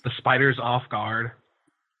the spiders off guard.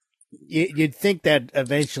 You'd think that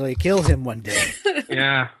eventually kill him one day.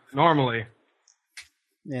 Yeah, normally.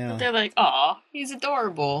 Yeah. They're like, "Aw, he's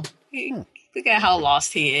adorable. Look at how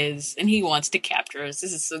lost he is, and he wants to capture us.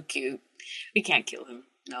 This is so cute. We can't kill him.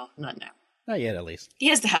 No, not now. Not yet, at least. He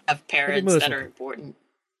has to have parents that are important.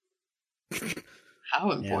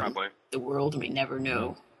 How important? Probably. The world may never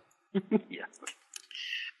know." Yeah.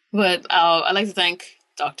 But I'd like to thank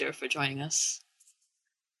Doctor for joining us.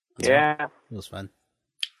 Yeah. It was fun.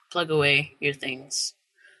 Plug away your things.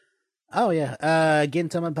 Oh, yeah.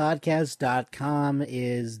 GintamaPodcast.com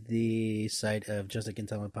is the site of Just a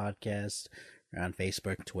Gintama Podcast. We're on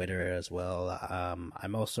Facebook, Twitter as well.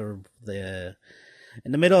 I'm also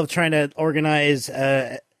in the middle of trying to organize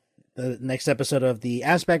the next episode of the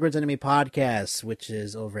Ass Backwards Enemy Podcast, which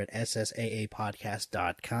is over at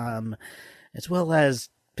ssaapodcast.com, as well as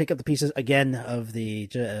pick up the pieces again of the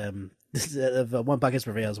of One Podcast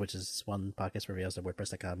Prevails, which is One Podcast Prevails at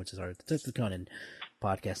WordPress.com, which is our Detective Conan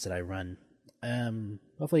podcast that I run.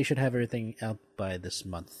 Hopefully you should have everything out by this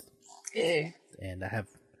month. Yeah. And I have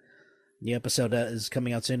new episode that is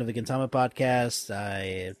coming out soon of the Gintama Podcast.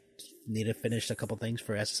 I need to finish a couple things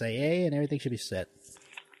for SSAA, and everything should be set.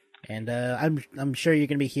 And I'm sure you're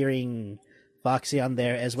going to be hearing Foxy on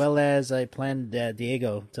there, as well as I planned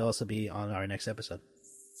Diego to also be on our next episode.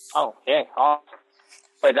 Oh, yeah. Awesome.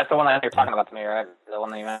 Wait, that's the one that you're talking about to me, right? The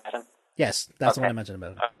one that you mentioned? Yes, that's the Okay. one I mentioned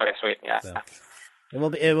about. Okay, sweet. Yeah. So, it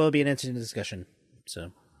will be an interesting discussion.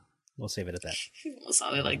 So we'll save it at that. It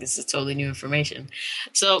sounded like this is totally new information.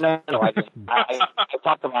 So, No, I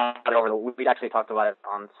talked about it we actually talked about it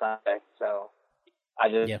on Sunday, so I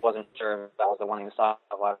just wasn't sure if that was the one he was talking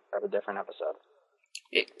about or a different episode.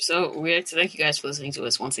 So we'd like to thank you guys for listening to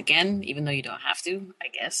us once again, even though you don't have to, I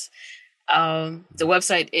guess. The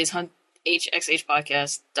website is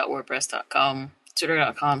hxhpodcast.wordpress.com,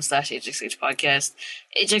 twitter.com/hxhpodcast,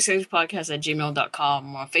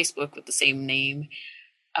 hxhpodcast@gmail.com, or on Facebook with the same name.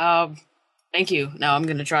 Thank you. Now I'm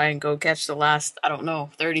going to try and go catch the last,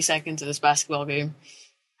 30 seconds of this basketball game.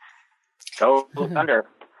 Go Thunder.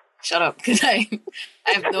 Shut up, because I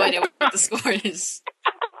have no idea what the score is.